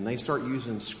 and they start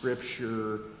using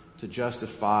scripture to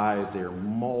justify their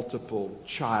multiple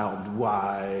child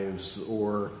wives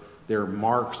or their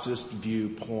Marxist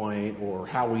viewpoint or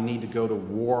how we need to go to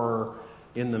war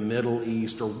in the Middle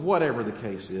East or whatever the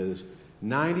case is.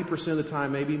 90% of the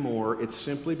time, maybe more, it's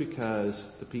simply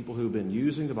because the people who've been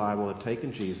using the Bible have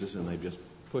taken Jesus and they've just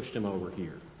pushed him over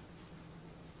here.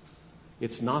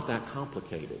 It's not that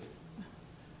complicated.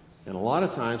 And a lot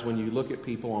of times when you look at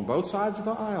people on both sides of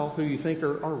the aisle who you think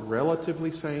are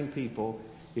relatively sane people,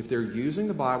 if they're using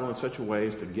the Bible in such a way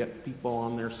as to get people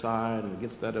on their side and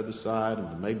against that other side and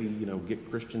to maybe, get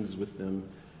Christians with them,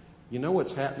 you know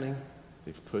what's happening?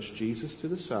 They've pushed Jesus to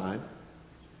the side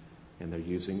and they're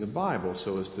using the Bible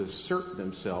so as to assert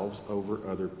themselves over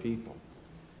other people.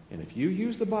 And if you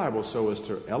use the Bible so as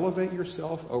to elevate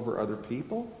yourself over other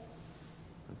people,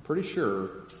 I'm pretty sure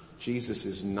Jesus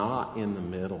is not in the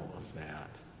middle of that.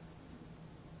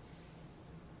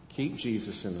 Keep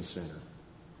Jesus in the center.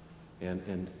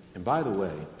 And by the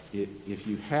way, if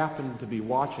you happen to be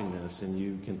watching this and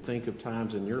you can think of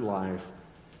times in your life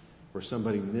where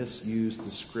somebody misused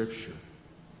the scripture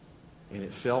and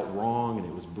it felt wrong and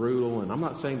it was brutal, and I'm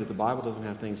not saying that the Bible doesn't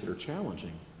have things that are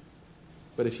challenging,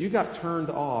 but if you got turned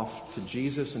off to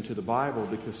Jesus and to the Bible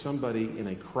because somebody in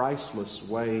a Christless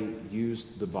way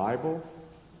used the Bible,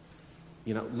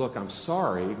 look, I'm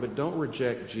sorry, but don't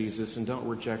reject Jesus and don't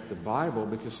reject the Bible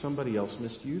because somebody else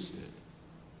misused it.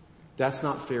 That's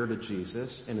not fair to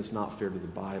Jesus, and it's not fair to the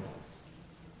Bible.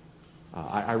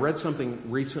 I read something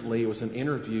recently. It was an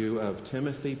interview of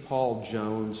Timothy Paul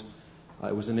Jones.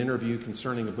 It was an interview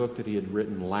concerning a book that he had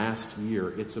written last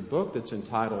year. It's a book that's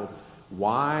entitled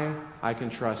Why I Can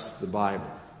Trust the Bible.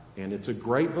 And it's a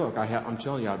great book. I'm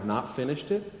telling you, I've not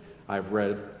finished it. I've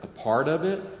read a part of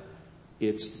it.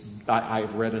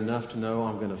 I've read enough to know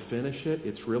I'm going to finish it.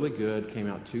 It's really good. Came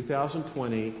out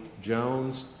 2020.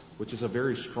 Jones, which is a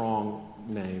very strong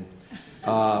name.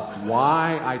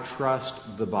 Why I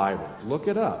Trust the Bible. Look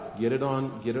it up. Get it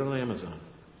on Amazon.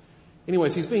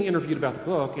 Anyways, he's being interviewed about the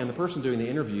book, and the person doing the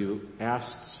interview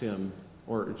asks him,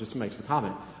 or just makes the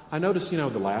comment, I noticed, the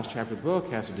last chapter of the book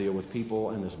has to deal with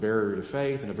people and this barrier to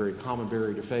faith, and a very common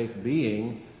barrier to faith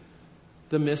being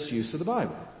the misuse of the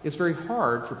Bible. It's very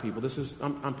hard for people,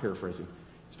 I'm paraphrasing,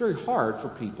 it's very hard for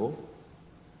people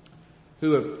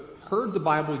who have heard the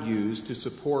Bible used to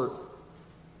support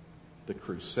the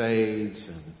Crusades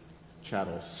and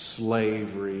chattel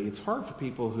slavery. It's hard for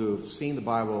people who have seen the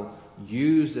Bible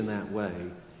used in that way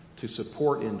to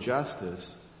support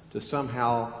injustice to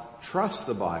somehow trust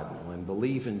the Bible and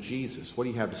believe in Jesus. What do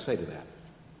you have to say to that?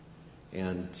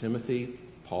 And Timothy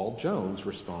Paul Jones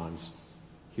responds,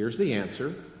 here's the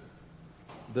answer,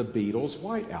 the Beatles'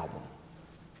 White Album.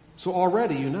 So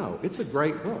already it's a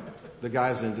great book. The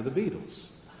guy's into the Beatles.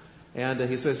 And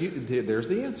he says, there's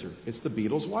the answer. It's the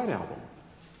Beatles' White Album.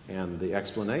 And the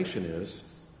explanation is,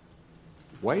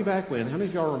 way back when, how many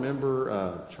of y'all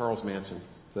remember Charles Manson?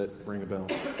 Does that ring a bell?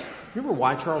 Remember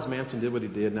why Charles Manson did what he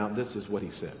did? Now, this is what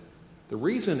he said. The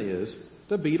reason is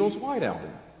the Beatles' White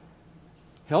Album.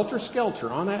 Helter Skelter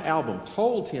on that album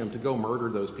told him to go murder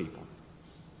those people.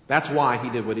 That's why he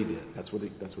did what he did. That's what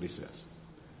he says.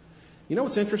 You know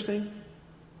what's interesting?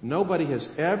 Nobody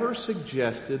has ever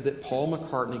suggested that Paul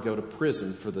McCartney go to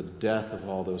prison for the death of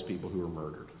all those people who were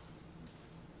murdered.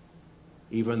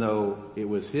 Even though it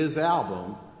was his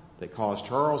album that caused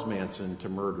Charles Manson to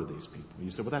murder these people.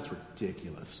 You say, well, that's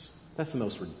ridiculous. That's the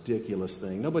most ridiculous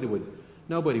thing. Nobody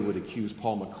would accuse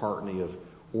Paul McCartney of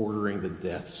ordering the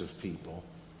deaths of people.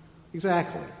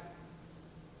 Exactly.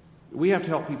 We have to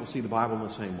help people see the Bible in the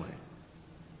same way.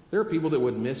 There are people that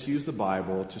would misuse the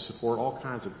Bible to support all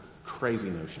kinds of crazy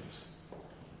notions.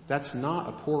 That's not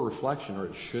a poor reflection, or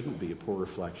it shouldn't be a poor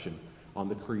reflection on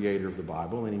the creator of the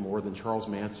Bible any more than Charles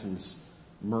Manson's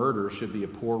murder should be a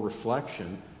poor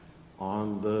reflection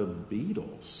on the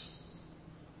Beatles.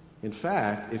 In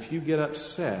fact, if you get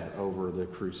upset over the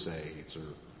Crusades or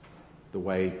the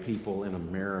way people in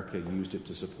America used it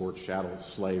to support chattel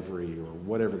slavery or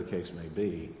whatever the case may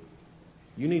be,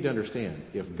 you need to understand,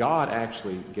 if God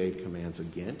actually gave commands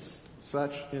against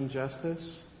such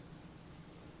injustice,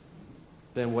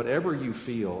 then whatever you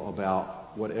feel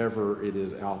about whatever it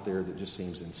is out there that just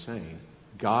seems insane,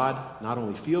 God not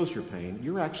only feels your pain,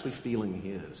 you're actually feeling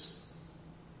His.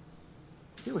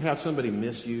 You ever have somebody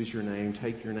misuse your name,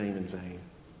 take your name in vain?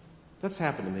 That's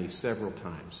happened to me several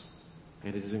times.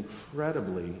 And it is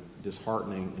incredibly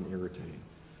disheartening and irritating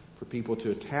for people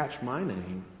to attach my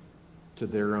name to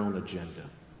their own agenda.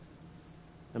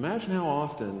 Imagine how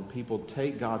often people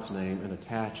take God's name and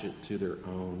attach it to their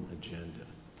own agenda.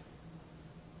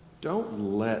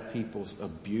 Don't let people's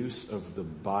abuse of the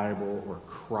Bible or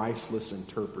Christless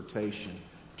interpretation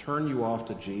turn you off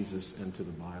to Jesus and to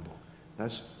the Bible.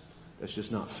 That's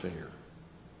just not fair.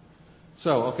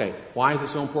 So, okay, why is it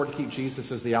so important to keep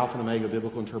Jesus as the Alpha and Omega of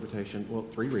biblical interpretation? Well,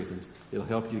 3 reasons. It'll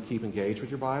help you to keep engaged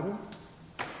with your Bible.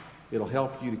 It'll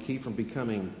help you to keep from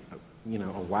becoming, a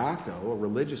wacko, a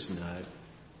religious nut.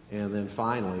 And then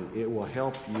finally, it will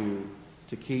help you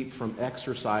to keep from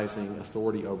exercising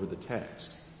authority over the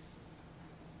text.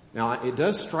 Now, it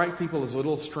does strike people as a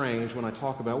little strange when I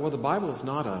talk about, the Bible is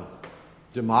not a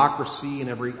democracy and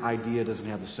every idea doesn't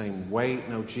have the same weight.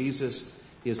 No, Jesus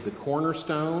is the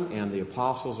cornerstone and the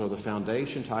apostles are the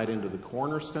foundation tied into the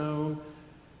cornerstone.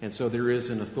 And so there is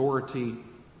an authority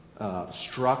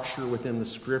structure within the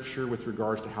Scripture with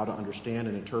regards to how to understand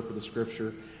and interpret the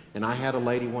Scripture. And I had a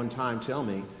lady one time tell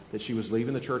me that she was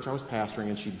leaving the church I was pastoring,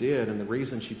 and she did. And the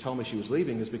reason she told me she was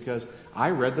leaving is because I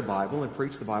read the Bible and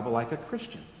preached the Bible like a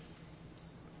Christian.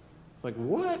 It's like,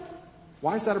 what?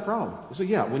 Why is that a problem? So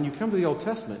yeah, when you come to the Old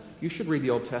Testament, you should read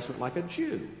the Old Testament like a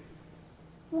Jew.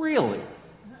 Really?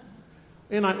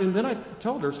 And then I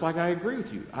told her, it's like, I agree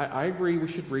with you. I agree we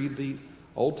should read the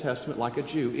Old Testament like a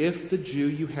Jew, if the Jew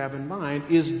you have in mind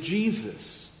is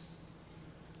Jesus.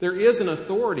 There is an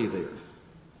authority there.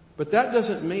 But that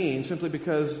doesn't mean simply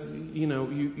because,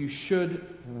 you should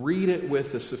read it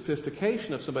with the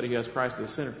sophistication of somebody who has Christ at the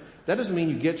center. That doesn't mean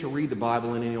you get to read the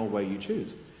Bible in any old way you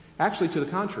choose. Actually, to the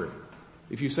contrary.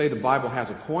 If you say the Bible has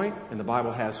a point and the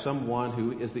Bible has someone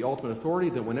who is the ultimate authority,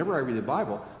 then whenever I read the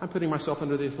Bible, I'm putting myself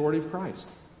under the authority of Christ.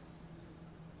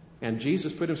 And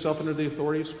Jesus put himself under the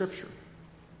authority of Scripture.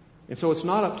 And so it's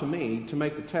not up to me to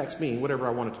make the text mean whatever I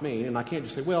want it to mean. And I can't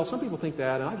just say, well, some people think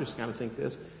that and I just kind of think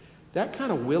this. That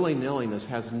kind of willy-nilliness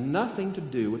has nothing to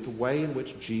do with the way in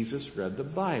which Jesus read the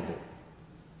Bible.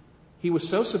 He was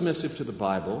so submissive to the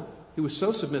Bible, he was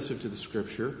so submissive to the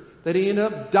Scripture, that he ended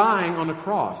up dying on the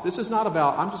cross. This is not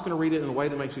about, I'm just going to read it in a way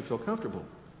that makes me feel comfortable.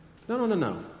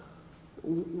 No.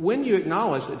 When you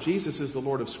acknowledge that Jesus is the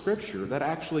Lord of Scripture, that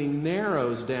actually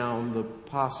narrows down the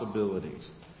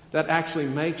possibilities. That actually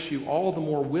makes you all the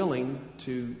more willing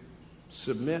to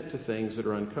submit to things that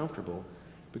are uncomfortable.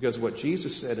 Because what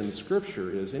Jesus said in the Scripture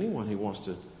is anyone who wants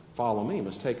to follow me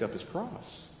must take up his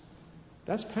cross.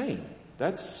 That's pain.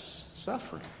 That's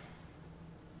suffering.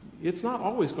 It's not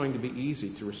always going to be easy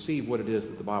to receive what it is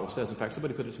that the Bible says. In fact,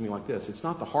 somebody put it to me like this. It's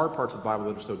not the hard parts of the Bible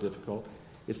that are so difficult.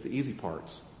 It's the easy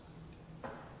parts.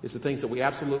 It's the things that we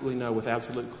absolutely know with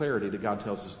absolute clarity that God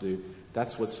tells us to do.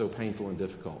 That's what's so painful and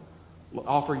difficult.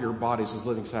 Offer your bodies as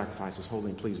living sacrifices,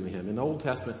 holy and pleasing to Him. In the Old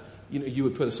Testament, you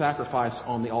would put a sacrifice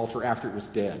on the altar after it was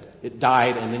dead. It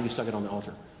died and then you stuck it on the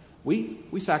altar. We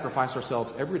sacrifice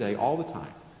ourselves every day, all the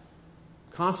time.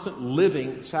 Constant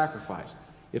living sacrifice.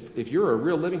 If you're a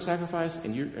real living sacrifice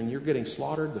and you're getting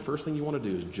slaughtered, the first thing you want to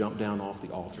do is jump down off the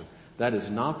altar. That is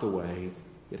not the way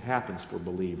it happens for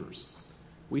believers.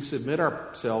 We submit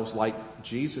ourselves like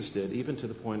Jesus did, even to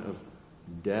the point of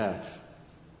death,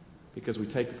 because we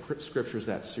take the Scriptures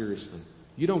that seriously.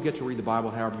 You don't get to read the Bible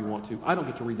however you want to. I don't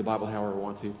get to read the Bible however I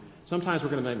want to. Sometimes we're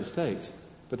going to make mistakes,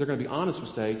 but they're going to be honest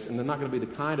mistakes, and they're not going to be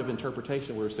the kind of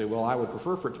interpretation where we say, well, I would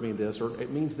prefer for it to mean this, or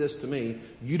it means this to me.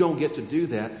 You don't get to do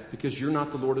that because you're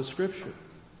not the Lord of Scripture.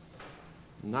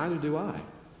 Neither do I.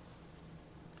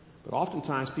 But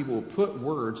oftentimes people will put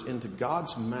words into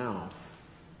God's mouth,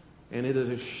 and it is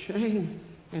a shame,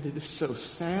 and it is so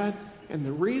sad. And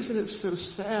the reason it's so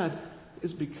sad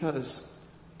is because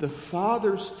the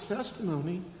Father's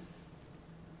testimony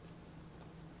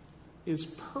is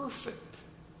perfect.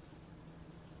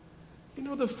 You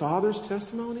know the Father's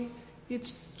testimony?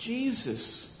 It's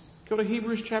Jesus. Go to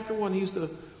Hebrews chapter 1. He's the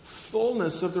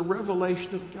fullness of the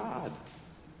revelation of God.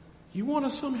 You want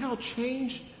to somehow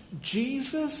change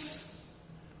Jesus?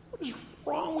 What is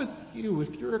wrong with you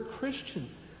if you're a Christian?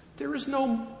 There is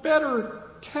no better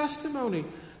testimony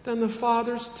than the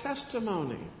Father's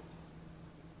testimony.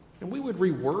 And we would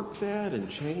rework that and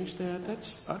change that.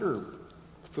 That's utter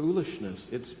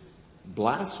foolishness. It's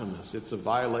blasphemous. It's a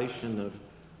violation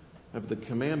of the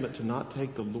commandment to not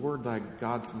take the Lord thy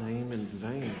God's name in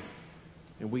vain.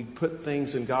 And we put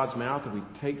things in God's mouth and we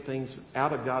take things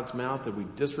out of God's mouth and we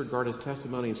disregard His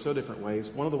testimony in so different ways.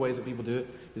 One of the ways that people do it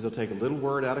is they'll take a little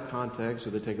word out of context,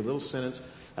 or they take a little sentence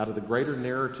out of the greater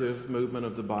narrative movement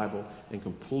of the Bible and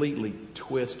completely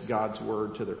twist God's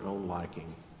word to their own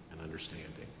liking and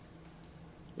understanding.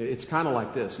 It's kind of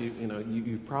like this.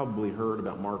 You've probably heard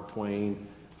about Mark Twain,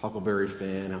 Huckleberry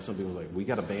Finn, how some people are like, we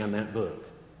got to ban that book.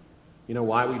 You know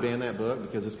why we ban that book?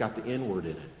 Because it's got the N-word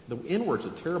in it. The N-word's a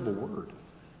terrible word.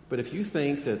 But if you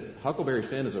think that Huckleberry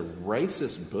Finn is a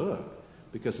racist book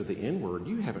because of the N-word,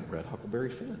 you haven't read Huckleberry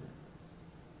Finn.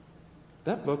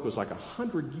 That book was like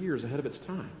 100 years ahead of its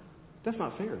time. That's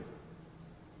not fair.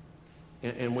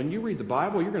 And when you read the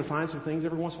Bible, you're going to find some things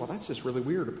every once in a while. That's just really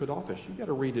weird to put off this. You've got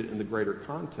to read it in the greater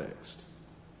context.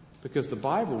 Because the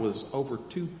Bible was over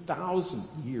 2,000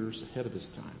 years ahead of its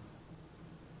time.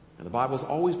 And the Bible's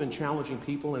always been challenging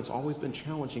people, and it's always been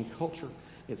challenging culture.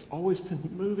 It's always been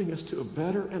moving us to a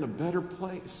better and a better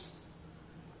place.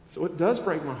 So it does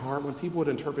break my heart when people would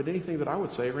interpret anything that I would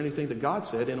say or anything that God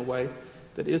said in a way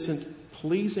that isn't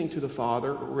pleasing to the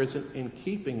Father or isn't in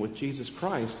keeping with Jesus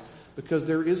Christ, because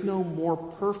there is no more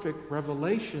perfect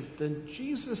revelation than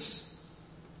Jesus.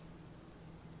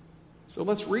 So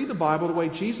let's read the Bible the way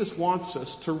Jesus wants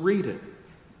us to read it,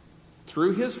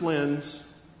 through His lens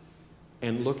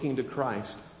and looking to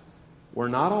Christ. We're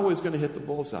not always going to hit the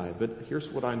bullseye, but here's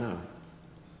what I know.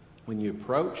 When you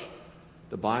approach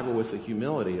the Bible with the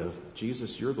humility of,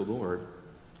 Jesus, you're the Lord.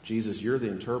 Jesus, you're the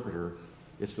interpreter.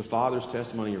 It's the Father's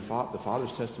testimony. The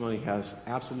Father's testimony has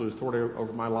absolute authority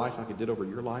over my life like it did over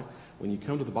your life. When you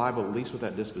come to the Bible, at least with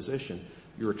that disposition,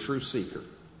 you're a true seeker.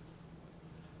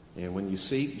 And when you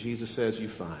seek, Jesus says you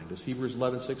find. As Hebrews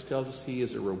 11:6 tells us, He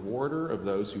is a rewarder of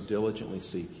those who diligently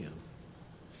seek Him.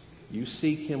 You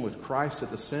seek Him with Christ at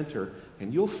the center,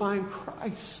 and you'll find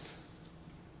Christ.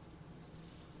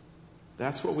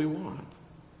 That's what we want.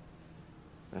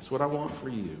 That's what I want for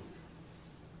you.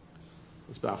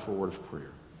 Let's bow for a word of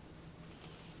prayer.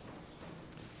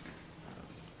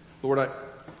 Lord,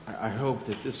 I hope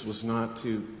that this was not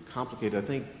too complicated. I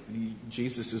think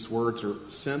Jesus' words are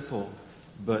simple,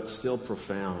 but still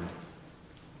profound.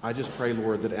 I just pray,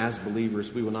 Lord, that as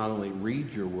believers, we will not only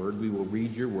read your word, we will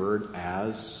read your word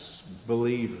as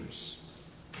believers.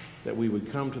 That we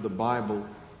would come to the Bible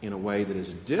in a way that is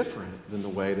different than the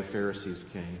way the Pharisees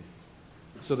came.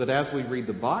 So that as we read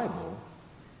the Bible,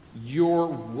 your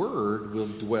word will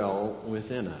dwell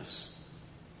within us.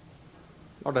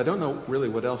 Lord, I don't know really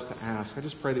what else to ask. I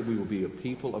just pray that we will be a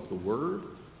people of the word,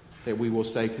 that we will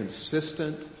stay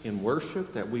consistent in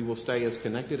worship, that we will stay as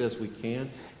connected as we can,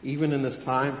 even in this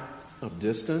time of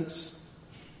distance,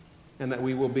 and that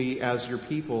we will be, as your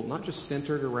people, not just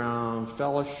centered around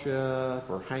fellowship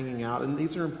or hanging out, and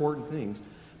these are important things,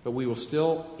 but we will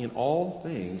still, in all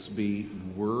things, be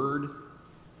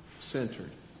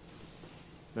word-centered.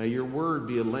 May your word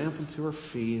be a lamp unto our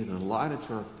feet and a light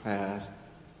unto our path,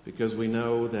 because we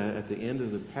know that at the end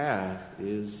of the path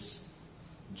is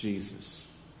Jesus.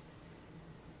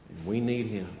 And we need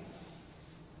him.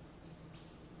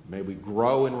 May we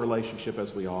grow in relationship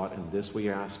as we ought, and this we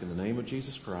ask in the name of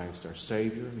Jesus Christ, our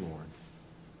Savior and Lord.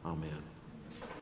 Amen.